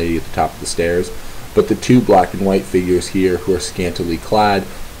cleaning lady at the top of the stairs. But the two black and white figures here, who are scantily clad,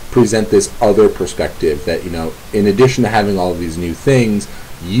 present this other perspective that, in addition to having all of these new things,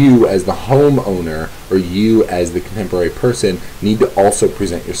 you as the homeowner, or you as the contemporary person, need to also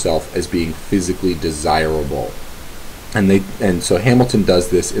present yourself as being physically desirable. And so Hamilton does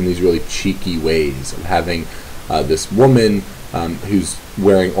this in these really cheeky ways of having this woman who's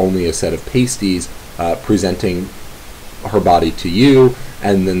wearing only a set of pasties presenting her body to you,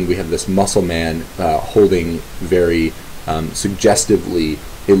 and then we have this muscle man holding very suggestively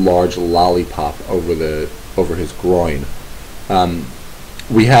a large lollipop over his groin.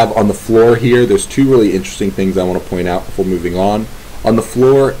 We have on the floor here, there's two really interesting things I want to point out before moving on. On the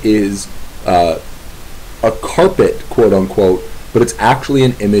floor is a carpet, quote unquote, but it's actually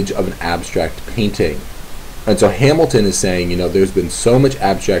an image of an abstract painting. And so Hamilton is saying, there's been so much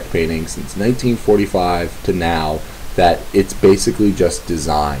abstract painting since 1945 to now that it's basically just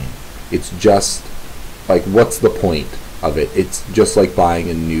design. It's just like, what's the point of it? It's just like buying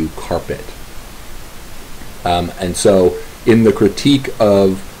a new carpet. And so in the critique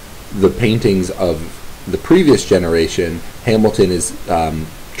of the paintings of the previous generation, Hamilton is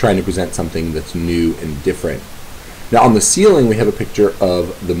trying to present something that's new and different. Now on the ceiling we have a picture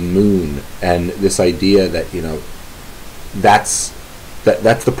of the moon, and this idea that that's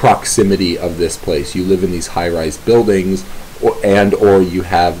the proximity of this place. You live in these high-rise buildings, or you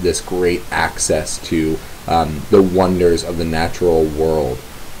have this great access to the wonders of the natural world.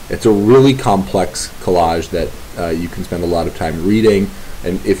 It's a really complex collage that you can spend a lot of time reading,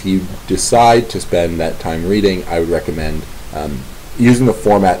 and if you decide to spend that time reading, I would recommend using the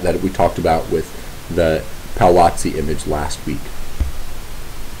format that we talked about with the Paolozzi image last week.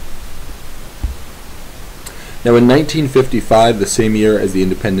 Now in 1955, the same year as the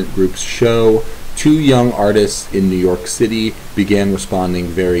independent group's show, two young artists in New York City began responding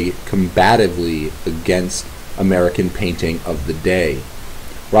very combatively against American painting of the day.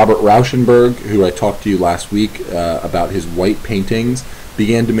 Robert Rauschenberg, who I talked to you last week about his white paintings,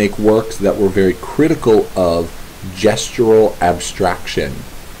 began to make works that were very critical of gestural abstraction.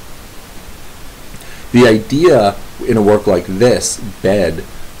 The idea in a work like this, Bed,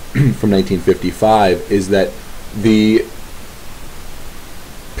 from 1955, is that the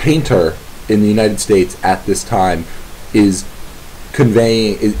painter in the United States at this time is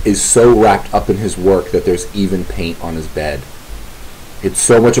so wrapped up in his work that there's even paint on his bed. It's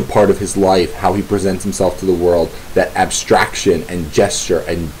so much a part of his life, how he presents himself to the world, that abstraction and gesture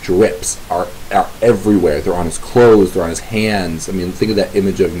and drips are everywhere. They're on his clothes, they're on his hands. I mean, think of that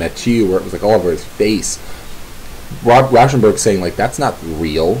image of Mathieu where it was like all over his face. Rauschenberg's saying, like, that's not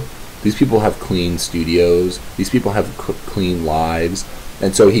real. These people have clean studios. These people have clean lives.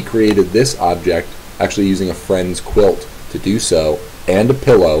 And so he created this object, actually using a friend's quilt to do so, and a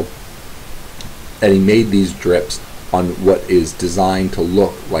pillow, and he made these drips on what is designed to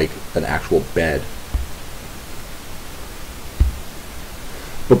look like an actual bed.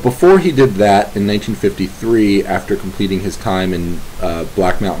 But before he did that, in 1953, after completing his time in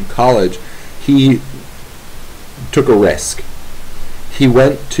Black Mountain College, he took a risk. He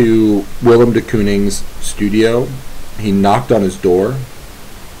went to Willem de Kooning's studio, he knocked on his door,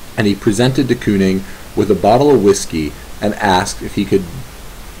 and he presented de Kooning with a bottle of whiskey and asked if he could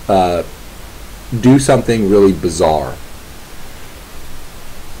do something really bizarre.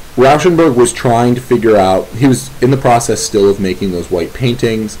 Rauschenberg was trying to figure out, he was in the process still of making those white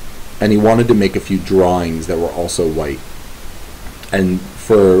paintings, and he wanted to make a few drawings that were also white. And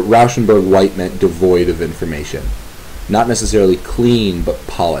for Rauschenberg, white meant devoid of information. Not necessarily clean, but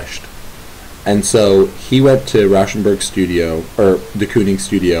polished. And so he went to Rauschenberg's studio, or de Kooning's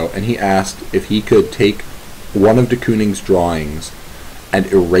studio, and he asked if he could take one of de Kooning's drawings and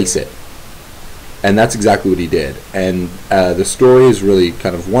erase it. And that's exactly what he did. And the story is really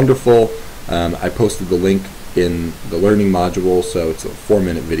kind of wonderful. I posted the link in the learning module, so it's a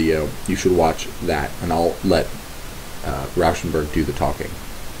 4-minute video. You should watch that, and I'll let Rauschenberg do the talking.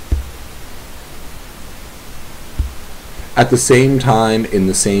 At the same time, in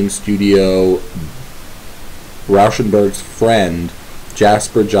the same studio, Rauschenberg's friend,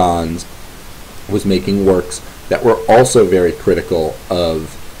 Jasper Johns, was making works that were also very critical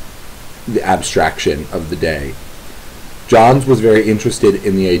of the abstraction of the day. Johns was very interested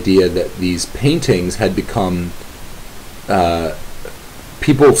in the idea that these paintings had become,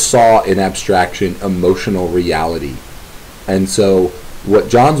 people saw in abstraction emotional reality. And so what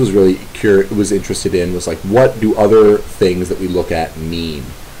Johns was really was interested in was like, what do other things that we look at mean?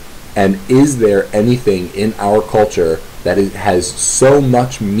 And is there anything in our culture that has so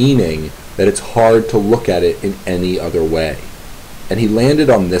much meaning that it's hard to look at it in any other way? And he landed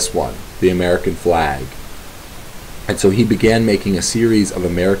on this one, the American flag. And so he began making a series of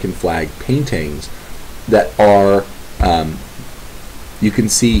American flag paintings that are, you can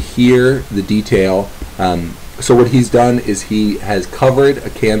see here the detail. So what he's done is he has covered a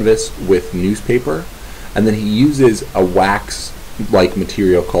canvas with newspaper, and then he uses a wax-like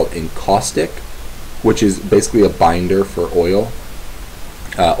material called encaustic, which is basically a binder for oil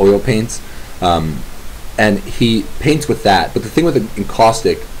paints. And he paints with that. But the thing with the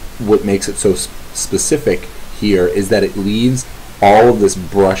encaustic, what makes it so specific here is that it leaves all of this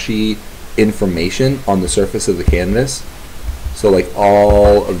brushy information on the surface of the canvas. So like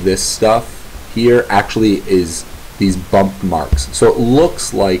all of this stuff here actually is these bump marks. So it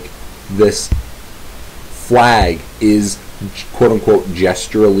looks like this flag is quote-unquote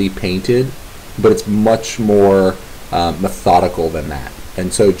gesturally painted, but it's much more methodical than that.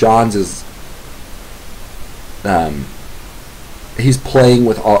 And so Johns is he's playing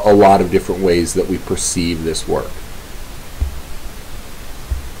with a lot of different ways that we perceive this work.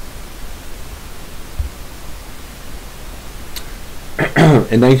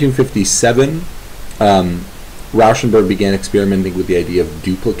 In 1957, Rauschenberg began experimenting with the idea of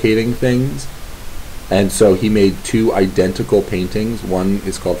duplicating things, and so he made two identical paintings. One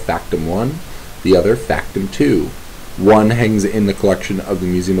is called Factum 1, the other Factum 2. One hangs in the collection of the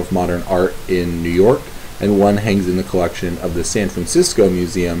Museum of Modern Art in New York, and one hangs in the collection of the San Francisco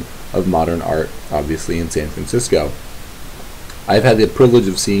Museum of Modern Art, obviously in San Francisco. I've had the privilege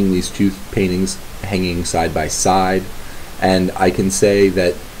of seeing these two paintings hanging side by side, and I can say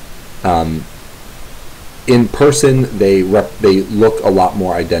that in person they look a lot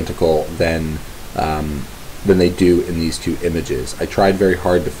more identical than they do in these two images. I tried very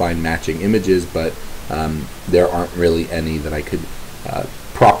hard to find matching images, but there aren't really any that I could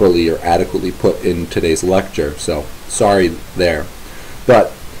properly or adequately put in today's lecture, so sorry there. But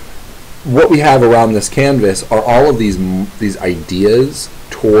what we have around this canvas are all of these ideas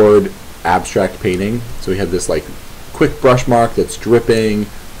toward abstract painting. So we have this like quick brush mark that's dripping.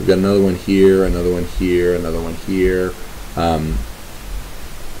 We've got another one here, another one here, another one here. But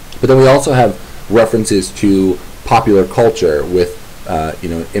then we also have references to popular culture with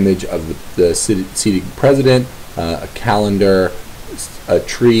an image of the seated president, a calendar, a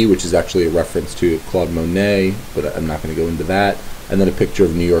tree, which is actually a reference to Claude Monet, but I'm not going to go into that, and then a picture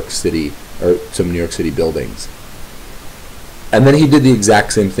of New York City, or some New York City buildings. And then he did the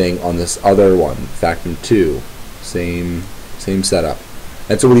exact same thing on this other one, Factum 2, same setup.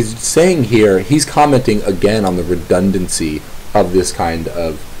 And so what he's saying here, he's commenting again on the redundancy of this kind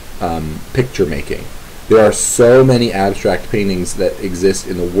of picture making. There are so many abstract paintings that exist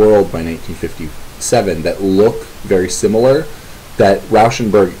in the world by 1957 that look very similar, that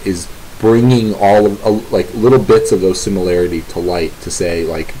Rauschenberg is bringing all of like little bits of those similarity to light to say,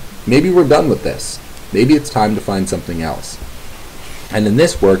 like, maybe we're done with this. Maybe it's time to find something else. And in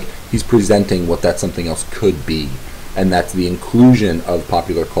this work, he's presenting what that something else could be, and that's the inclusion of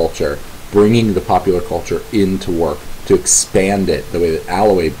popular culture, bringing the popular culture into work to expand it, the way that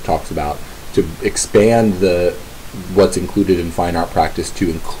Alloway talks about, to expand what's included in fine art practice to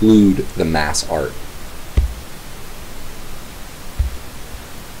include the mass art.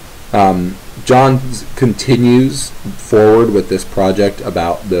 Johns continues forward with this project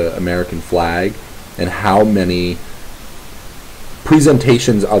about the American flag and how many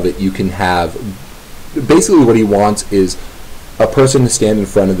presentations of it you can have. Basically what he wants is a person to stand in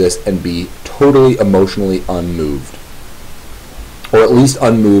front of this and be totally emotionally unmoved, or at least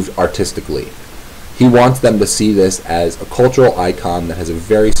unmoved artistically. He wants them to see this as a cultural icon that has a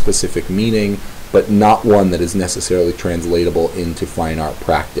very specific meaning, but not one that is necessarily translatable into fine art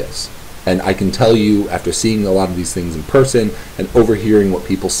practice. And I can tell you, after seeing a lot of these things in person and overhearing what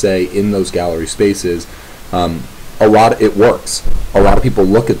people say in those gallery spaces, it works. A lot of people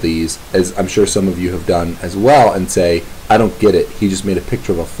look at these, as I'm sure some of you have done as well, and say, I don't get it. He just made a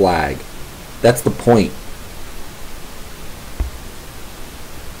picture of a flag. That's the point.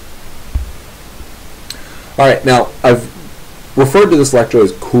 All right, now I've referred to this lecture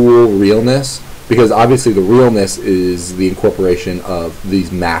as cool realness, because obviously the realness is the incorporation of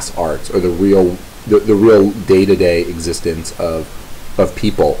these mass arts, or the real the real day-to-day existence of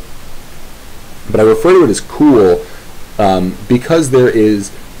people. But I refer to it as cool because there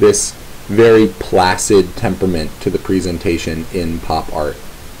is this very placid temperament to the presentation in pop art.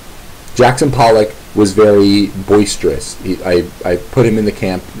 Jackson Pollock was very boisterous. I put him in the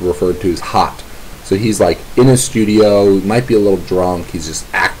camp referred to as hot. So he's like in his studio, might be a little drunk, he's just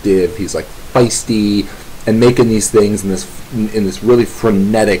active, he's like feisty, and making these things in this really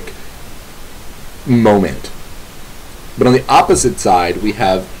frenetic moment. But on the opposite side, we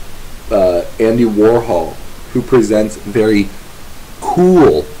have Andy Warhol, who presents very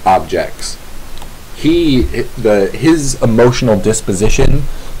cool objects. His emotional disposition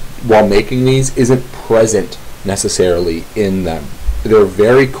while making these isn't present necessarily in them. They're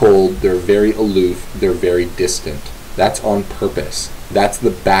very cold, they're very aloof, they're very distant. That's on purpose. That's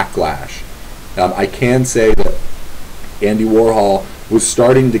the backlash. I can say that Andy Warhol was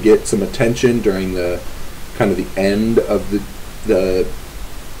starting to get some attention during the kind of the end of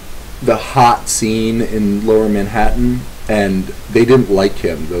the hot scene in Lower Manhattan, and they didn't like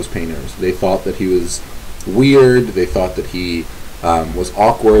him, those painters. They thought that he was weird, they thought that he was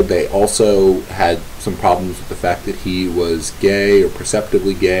awkward. They also had some problems with the fact that he was gay or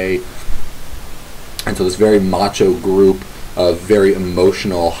perceptively gay. And so this very macho group of very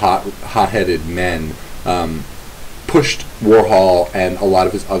emotional, hot-headed men pushed Warhol and a lot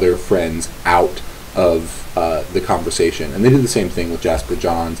of his other friends out of the conversation. And they did the same thing with Jasper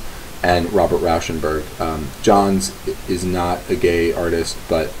Johns and Robert Rauschenberg. Johns is not a gay artist,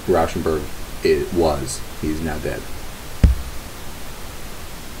 but Rauschenberg was. He's now dead.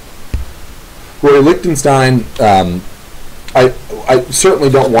 Roy Lichtenstein, I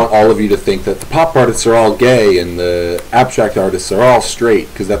certainly don't want all of you to think that the pop artists are all gay and the abstract artists are all straight,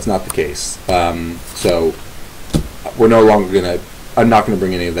 because that's not the case. So we're no longer going to, I'm not going to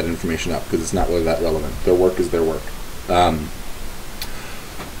bring any of that information up because it's not really that relevant. Their work is their work.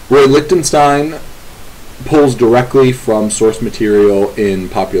 Roy Lichtenstein pulls directly from source material in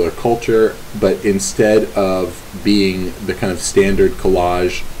popular culture, but instead of being the kind of standard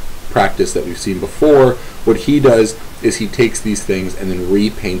collage practice that we've seen before, what he does is he takes these things and then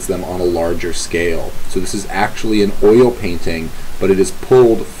repaints them on a larger scale. So this is actually an oil painting, but it is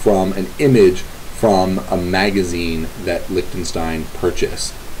pulled from an image from a magazine that Lichtenstein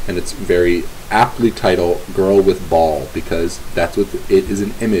purchased. And it's very aptly titled Girl with Ball, because that's what it is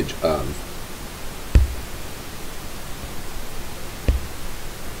an image of.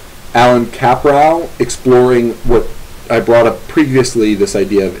 Alan Kaprow, exploring what I brought up previously, this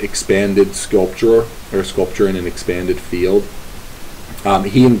idea of expanded sculpture, or sculpture in an expanded field.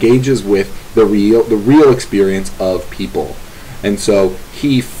 He engages with the real experience of people. And so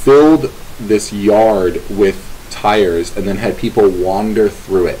he filled this yard with tires and then had people wander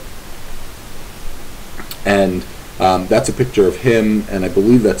through it. And that's a picture of him, and I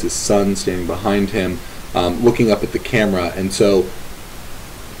believe that's his son standing behind him, looking up at the camera. And so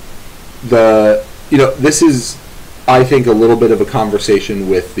this is, I think, a little bit of a conversation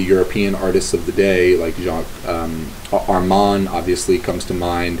with the European artists of the day, like Jean Armand obviously comes to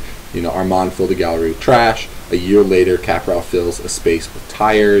mind. Armand filled a gallery with trash. A year later, Kaprow fills a space with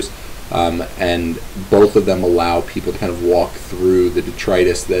tires, and both of them allow people to kind of walk through the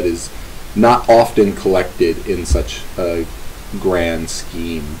detritus that is not often collected in such a grand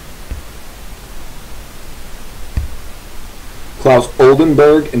scheme. Klaus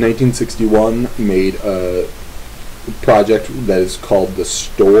Oldenburg in 1961 made a project that is called The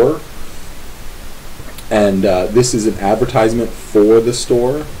Store, and this is an advertisement for the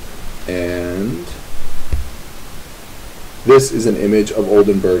store, and this is an image of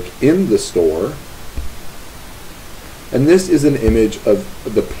Oldenburg in the store, and this is an image of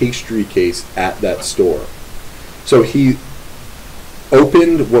the pastry case at that store. So he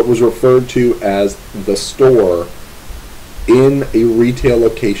opened what was referred to as the store in a retail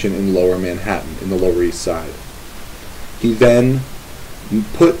location in Lower Manhattan, in the Lower East Side. He then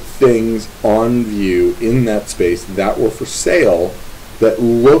put things on view in that space that were for sale that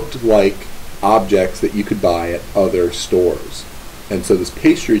looked like objects that you could buy at other stores. And so this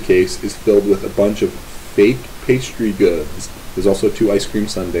pastry case is filled with a bunch of fake pastry goods. There's also 2 ice cream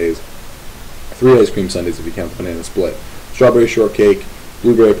sundaes, 3 ice cream sundaes if you count the banana split. Strawberry shortcake,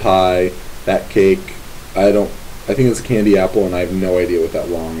 blueberry pie, that cake, I think it's a candy apple, and I have no idea what that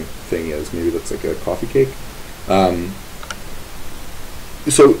long thing is. Maybe that's like a coffee cake.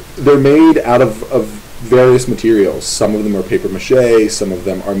 So they're made out of various materials. Some of them are paper mache, some of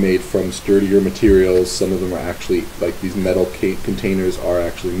them are made from sturdier materials, some of them are actually, like these metal containers are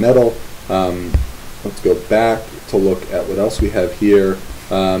actually metal. Let's go back to look at what else we have here.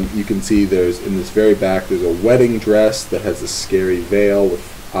 You can see there's, in this very back, there's a wedding dress that has a scary veil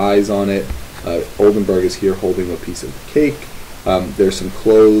with eyes on it. Oldenburg is here holding a piece of cake. There's some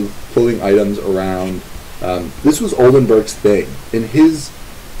clothing items around. This was Oldenburg's thing.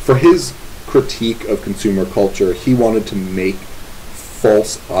 For his critique of consumer culture, he wanted to make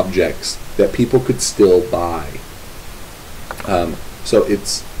false objects that people could still buy. So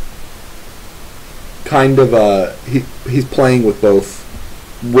it's kind of he's playing with both,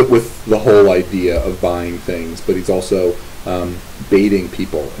 with the whole idea of buying things, but he's also baiting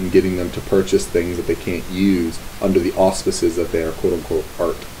people and getting them to purchase things that they can't use under the auspices that they are quote-unquote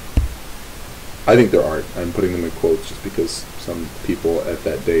art. I think they're art. I'm putting them in quotes just because some people at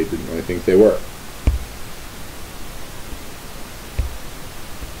that day didn't really think they were.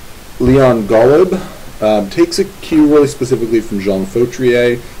 Leon Golub takes a cue really specifically from Jean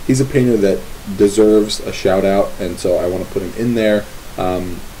Fautrier. He's a painter that deserves a shout out, and so I want to put him in there.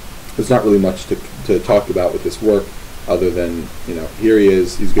 There's not really much to talk about with this work other than, here he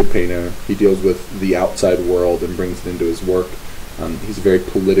is, he's a good painter, he deals with the outside world and brings it into his work. He's a very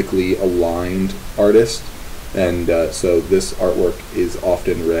politically aligned artist, and so this artwork is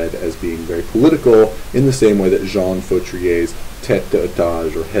often read as being very political in the same way that Jean Fautrier's tête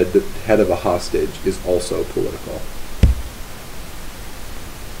d'otage, or head of a hostage, is also political.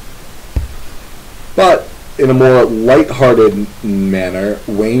 But in a more light-hearted manner,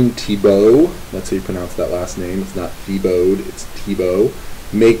 Wayne Thiebaud, that's how you pronounce that last name, it's not Thiebaud, it's Thiebaud,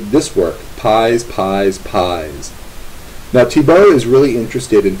 make this work, Pies, Pies, Pies. Now Thiebaud is really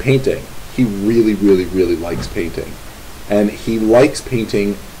interested in painting. He really, really, really likes painting. And he likes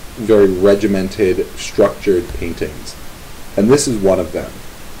painting very regimented, structured paintings. And this is one of them.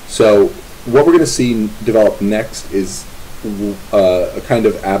 So what we're going to see develop next is a kind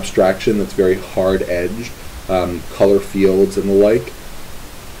of abstraction that's very hard-edged, color fields and the like.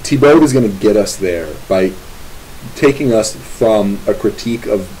 Thiebaud is going to get us there by taking us from a critique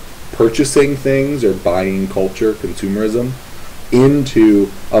of purchasing things or buying culture, consumerism,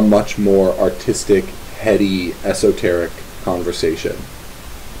 into a much more artistic, heady, esoteric conversation.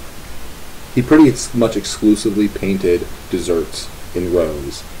 He pretty much exclusively painted desserts in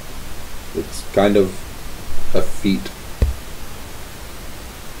rows. It's kind of a feat.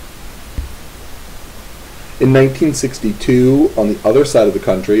 In 1962, on the other side of the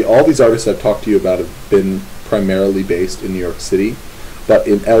country, all these artists I've talked to you about have been primarily based in New York City, but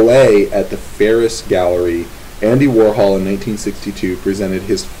in LA at the Ferris Gallery, Andy Warhol in 1962 presented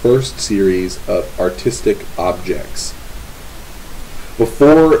his first series of artistic objects.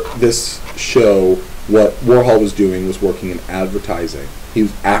 Before this show, what Warhol was doing was working in advertising. He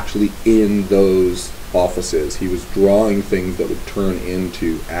was actually in those offices. He was drawing things that would turn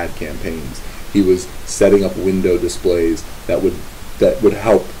into ad campaigns. He was setting up window displays that would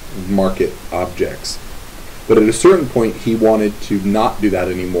help market objects. But at a certain point, he wanted to not do that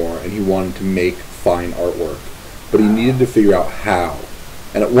anymore, and he wanted to make fine artwork. But he needed to figure out how.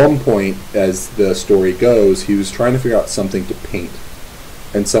 And at one point, as the story goes, he was trying to figure out something to paint.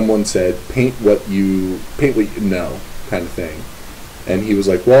 And someone said, paint what you know, kind of thing. And he was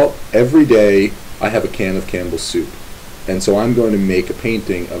like, well, every day I have a can of Campbell's soup. And so I'm going to make a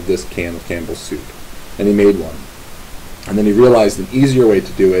painting of this can of Campbell's soup. And he made one. And then he realized an easier way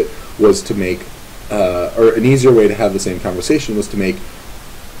to do it was to make, or an easier way to have the same conversation was to make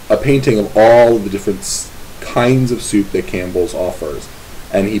a painting of all of the different kinds of soup that Campbell's offers.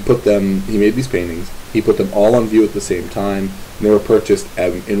 And he made these paintings, he put them all on view at the same time, and they were purchased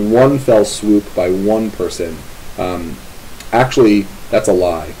in one fell swoop by one person. Actually, that's a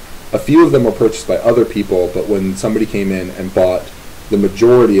lie. A few of them were purchased by other people, but when somebody came in and bought the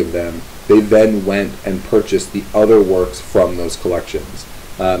majority of them, they then went and purchased the other works from those collections,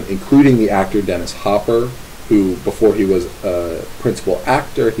 including the actor Dennis Hopper, who, before he was a principal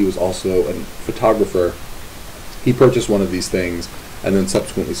actor, he was also a photographer. He purchased one of these things and then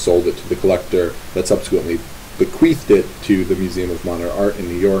subsequently sold it to the collector that subsequently bequeathed it to the Museum of Modern Art in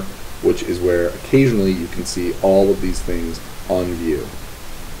New York, which is where occasionally you can see all of these things on view.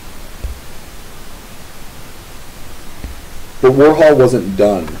 But Warhol wasn't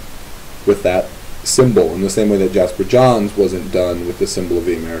done with that symbol in the same way that Jasper Johns wasn't done with the symbol of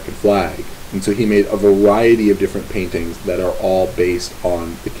the American flag. And so he made a variety of different paintings that are all based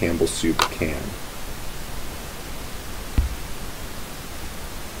on the Campbell's soup can.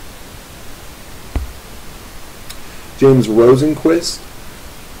 James Rosenquist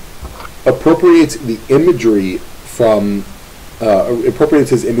appropriates his imagery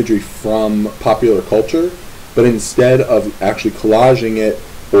from popular culture, but instead of actually collaging it,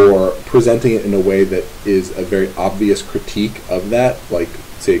 or presenting it in a way that is a very obvious critique of that, like,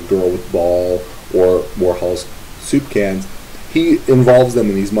 say, Girl with Ball or Warhol's Soup Cans, he involves them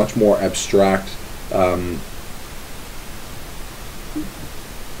in these much more abstract,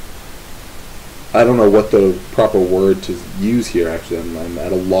 I don't know what the proper word to use here, actually. I'm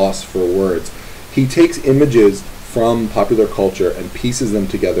at a loss for words. He takes images from popular culture and pieces them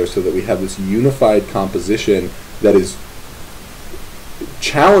together so that we have this unified composition that is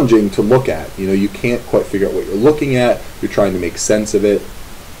challenging to look at. You know, you can't quite figure out what you're looking at. You're trying to make sense of it.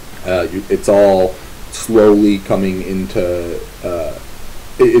 It's all slowly coming into...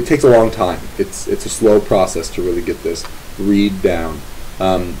 it takes a long time. It's a slow process to really get this read down.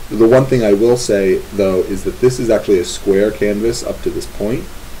 The one thing I will say, though, is that this is actually a square canvas up to this point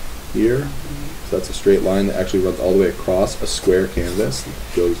here. So that's a straight line that actually runs all the way across a square canvas.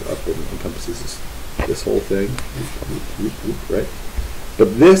 It goes up and encompasses this whole thing, right?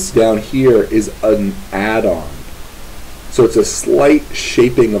 But this down here is an add-on. So it's a slight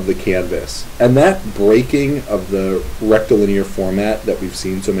shaping of the canvas. And that breaking of the rectilinear format that we've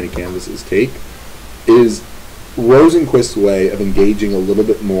seen so many canvases take is Rosenquist's way of engaging a little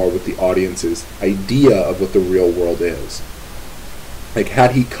bit more with the audience's idea of what the real world is. Like,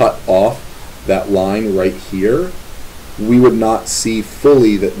 had he cut off that line right here, we would not see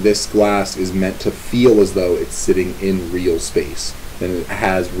fully that this glass is meant to feel as though it's sitting in real space, and it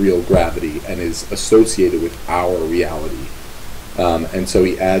has real gravity and is associated with our reality. And so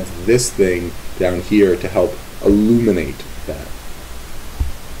he adds this thing down here to help illuminate that.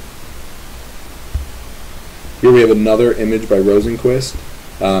 Here we have another image by Rosenquist.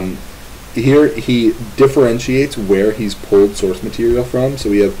 Here he differentiates where he's pulled source material from. So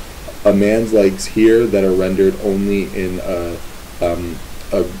we have a man's legs here that are rendered only in a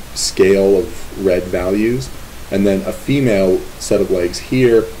scale of red values, and then a female set of legs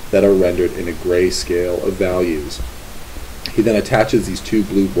here that are rendered in a gray scale of values. He then attaches these two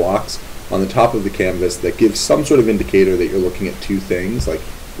blue blocks on the top of the canvas that gives some sort of indicator that you're looking at two things, like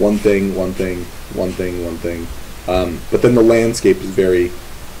one thing, one thing, one thing, one thing. But then the landscape is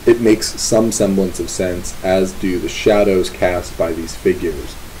it makes some semblance of sense, as do the shadows cast by these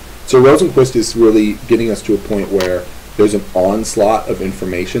figures. So Rosenquist is really getting us to a point where there's an onslaught of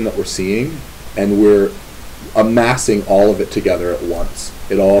information that we're seeing, and we're amassing all of it together at once.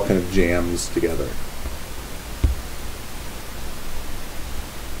 It all kind of jams together.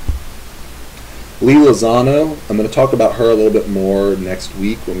 Lee Lozano, I'm going to talk about her a little bit more next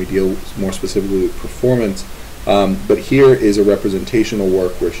week when we deal more specifically with performance. But here is a representational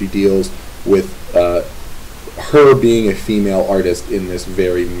work where she deals with her being a female artist in this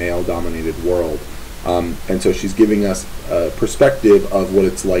very male-dominated world. And so she's giving us a perspective of what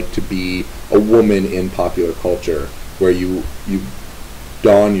it's like to be a woman in popular culture, where you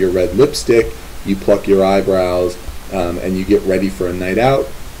don your red lipstick, you pluck your eyebrows, and you get ready for a night out.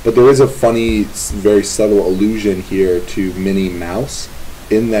 But there is a funny, very subtle allusion here to Minnie Mouse,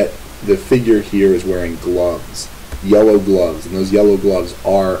 in that the figure here is wearing gloves, yellow gloves, and those yellow gloves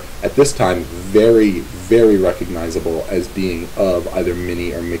are, at this time, very, very recognizable as being of either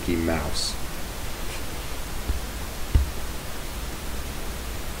Minnie or Mickey Mouse.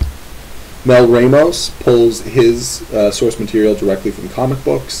 Mel Ramos pulls his source material directly from comic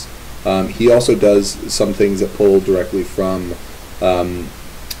books. He also does some things that pull directly from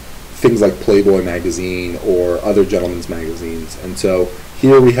things like Playboy magazine or other gentlemen's magazines. And so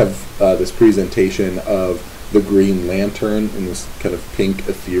here we have this presentation of the Green Lantern in this kind of pink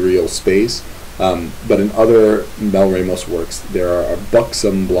ethereal space. But in other Mel Ramos works, there are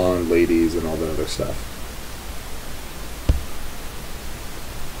buxom blonde ladies and all that other stuff.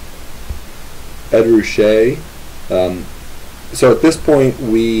 Ed Ruscha. So at this point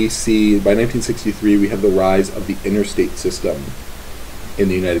we see, by 1963, we have the rise of the interstate system in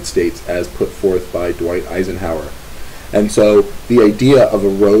the United States as put forth by Dwight Eisenhower. And so the idea of a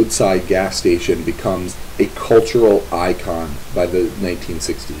roadside gas station becomes a cultural icon by the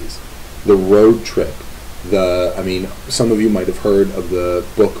 1960s. The road trip, some of you might have heard of the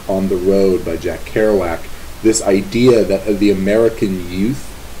book On the Road by Jack Kerouac, this idea that the American youth,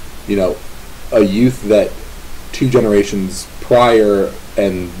 a youth that 2 generations prior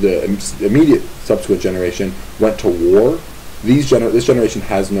and the immediate subsequent generation went to war. This generation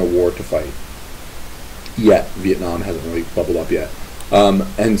has no war to fight yet. Vietnam hasn't really bubbled up yet.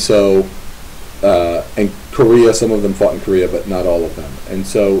 And Korea, some of them fought in Korea, but not all of them. And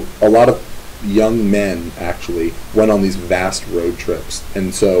so a lot of young men actually went on these vast road trips.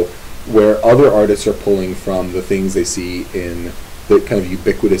 And so where other artists are pulling from the things they see in the kind of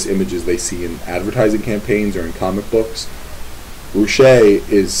ubiquitous images they see in advertising campaigns or in comic books, Rouchet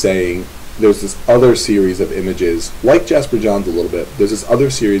is saying there's this other series of images, like Jasper Johns a little bit, there's this other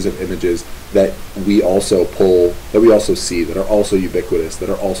series of images that we also pull, that we also see, that are also ubiquitous, that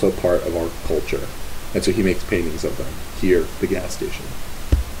are also part of our culture. And so he makes paintings of them. Here, the gas station.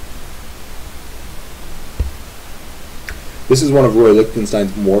 This is one of Roy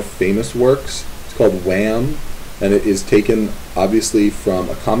Lichtenstein's more famous works. It's called Wham, and it is taken, obviously, from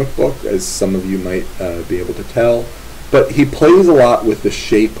a comic book, as some of you might be able to tell. But he plays a lot with the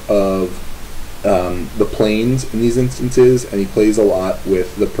shape of the planes in these instances, and he plays a lot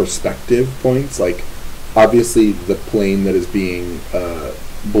with the perspective points. Like, obviously, the plane that is being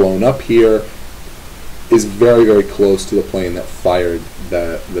blown up here is very, very close to the plane that fired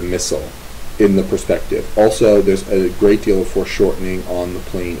the missile in the perspective. Also, there's a great deal of foreshortening on the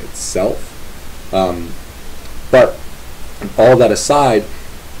plane itself. But all that aside,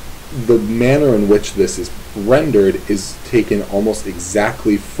 the manner in which this is rendered is taken almost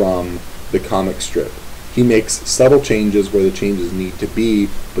exactly from the comic strip. He makes subtle changes where the changes need to be,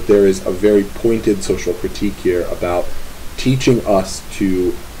 but there is a very pointed social critique here about teaching us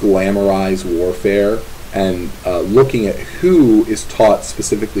to glamorize warfare and looking at who is taught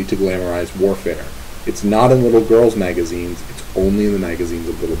specifically to glamorize warfare. It's not in little girls' magazines, it's only in the magazines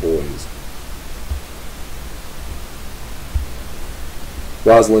of little boys.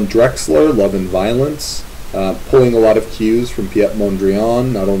 Rosalind Drexler, Love and Violence, pulling a lot of cues from Piet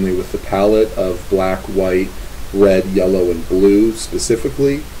Mondrian, not only with the palette of black, white, red, yellow, and blue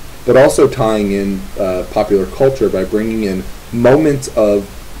specifically, but also tying in popular culture by bringing in moments of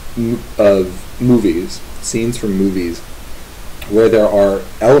movies, scenes from movies, where there are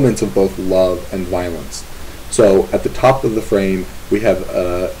elements of both love and violence. So at the top of the frame, we have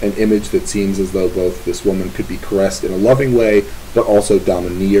an image that seems as though both this woman could be caressed in a loving way, but also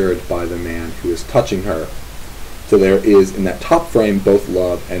domineered by the man who is touching her. So there is, in that top frame, both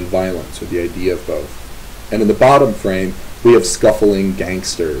love and violence, or the idea of both. And in the bottom frame, we have scuffling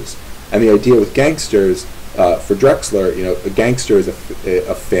gangsters. And the idea with gangsters, for Drexler, you know, a gangster is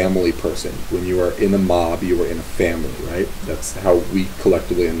a family person. When you are in a mob, you are in a family, right? That's how we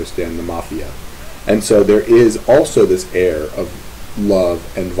collectively understand the mafia. And so there is also this air of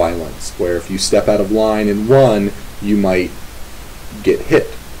love and violence, where if you step out of line in one, you might get hit.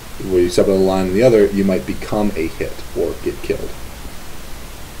 Where you step out of line in the other, you might become a hit or get killed.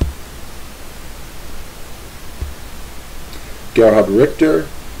 Gerhard Richter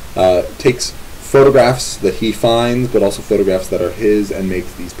takes photographs that he finds, but also photographs that are his, and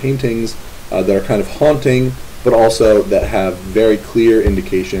makes these paintings that are kind of haunting, but also that have very clear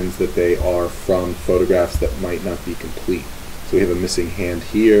indications that they are from photographs that might not be complete. So we have a missing hand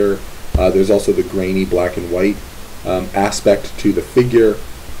here. There's also the grainy black and white aspect to the figure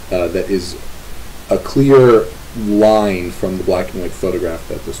that is a clear line from the black and white photograph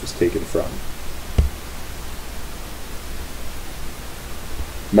that this was taken from.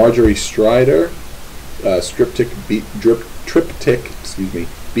 Marjorie Strider, triptych,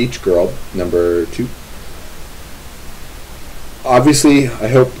 Beach Girl, number 2. Obviously, I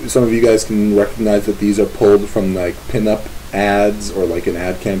hope some of you guys can recognize that these are pulled from like pin-up ads, or like an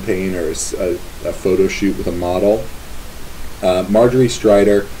ad campaign, or a photo shoot with a model. Marjorie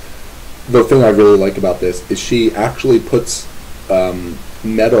Strider, the thing I really like about this is she actually puts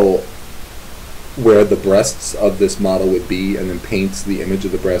metal where the breasts of this model would be, and then paints the image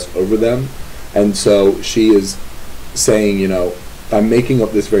of the breast over them. And so she is saying, you know, I'm making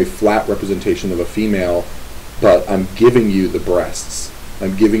up this very flat representation of a female, but I'm giving you the breasts.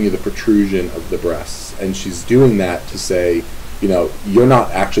 I'm giving you the protrusion of the breasts. And she's doing that to say, you know, you're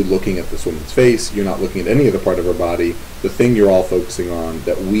not actually looking at this woman's face, you're not looking at any other part of her body. The thing you're all focusing on,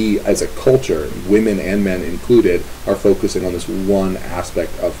 that we as a culture, women and men included, are focusing on this one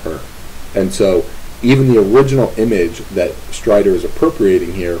aspect of her. And so even the original image that Strider is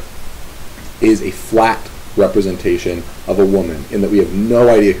appropriating here is a flat representation of a woman, in that we have no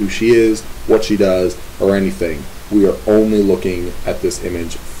idea who she is, what she does, or anything. We are only looking at this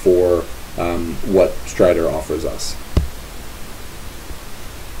image for what Strider offers us.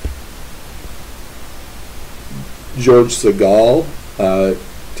 George Segal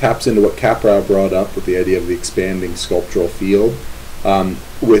taps into what Capra brought up with the idea of the expanding sculptural field,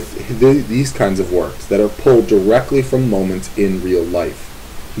 with these kinds of works that are pulled directly from moments in real life.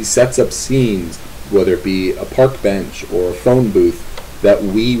 He sets up scenes, whether it be a park bench or a phone booth, that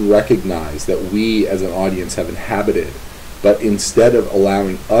we recognize, that we as an audience have inhabited. But instead of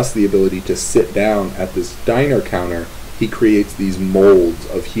allowing us the ability to sit down at this diner counter, he creates these molds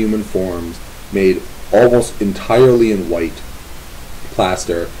of human forms made almost entirely in white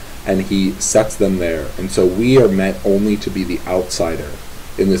plaster, and he sets them there. And so we are meant only to be the outsider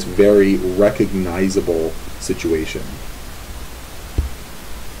in this very recognizable situation.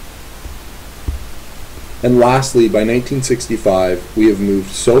 And lastly, by 1965, we have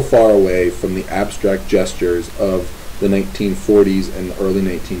moved so far away from the abstract gestures of the 1940s and the early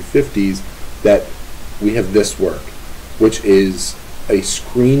 1950s that we have this work, which is a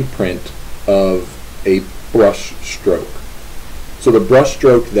screen print of a brush stroke. So the brush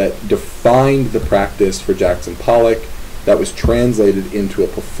stroke that defined the practice for Jackson Pollock, that was translated into a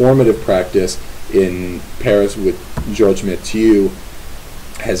performative practice in Paris with Georges Mathieu,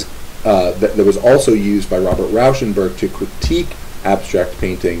 has that was also used by Robert Rauschenberg to critique abstract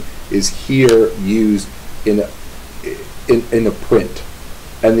painting, is here used in a print.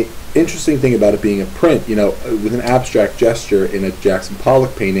 And the interesting thing about it being a print, with an abstract gesture in a Jackson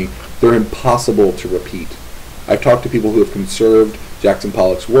Pollock painting, they're impossible to repeat. I've talked to people who have conserved Jackson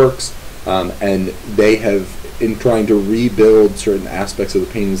Pollock's works, and they have, in trying to rebuild certain aspects of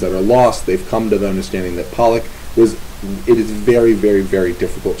the paintings that are lost, they've come to the understanding that it is very, very, very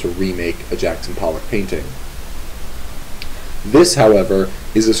difficult to remake a Jackson Pollock painting. This, however,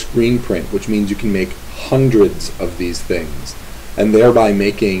 is a screen print, which means you can make hundreds of these things, and thereby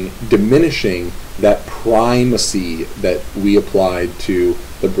diminishing that primacy that we applied to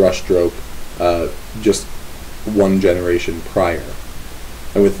the brushstroke just one generation prior.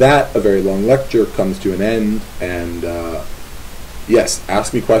 And with that, a very long lecture comes to an end, and yes,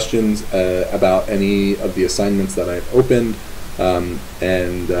 ask me questions about any of the assignments that I've opened,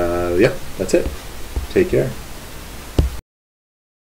 yeah, that's it. Take care.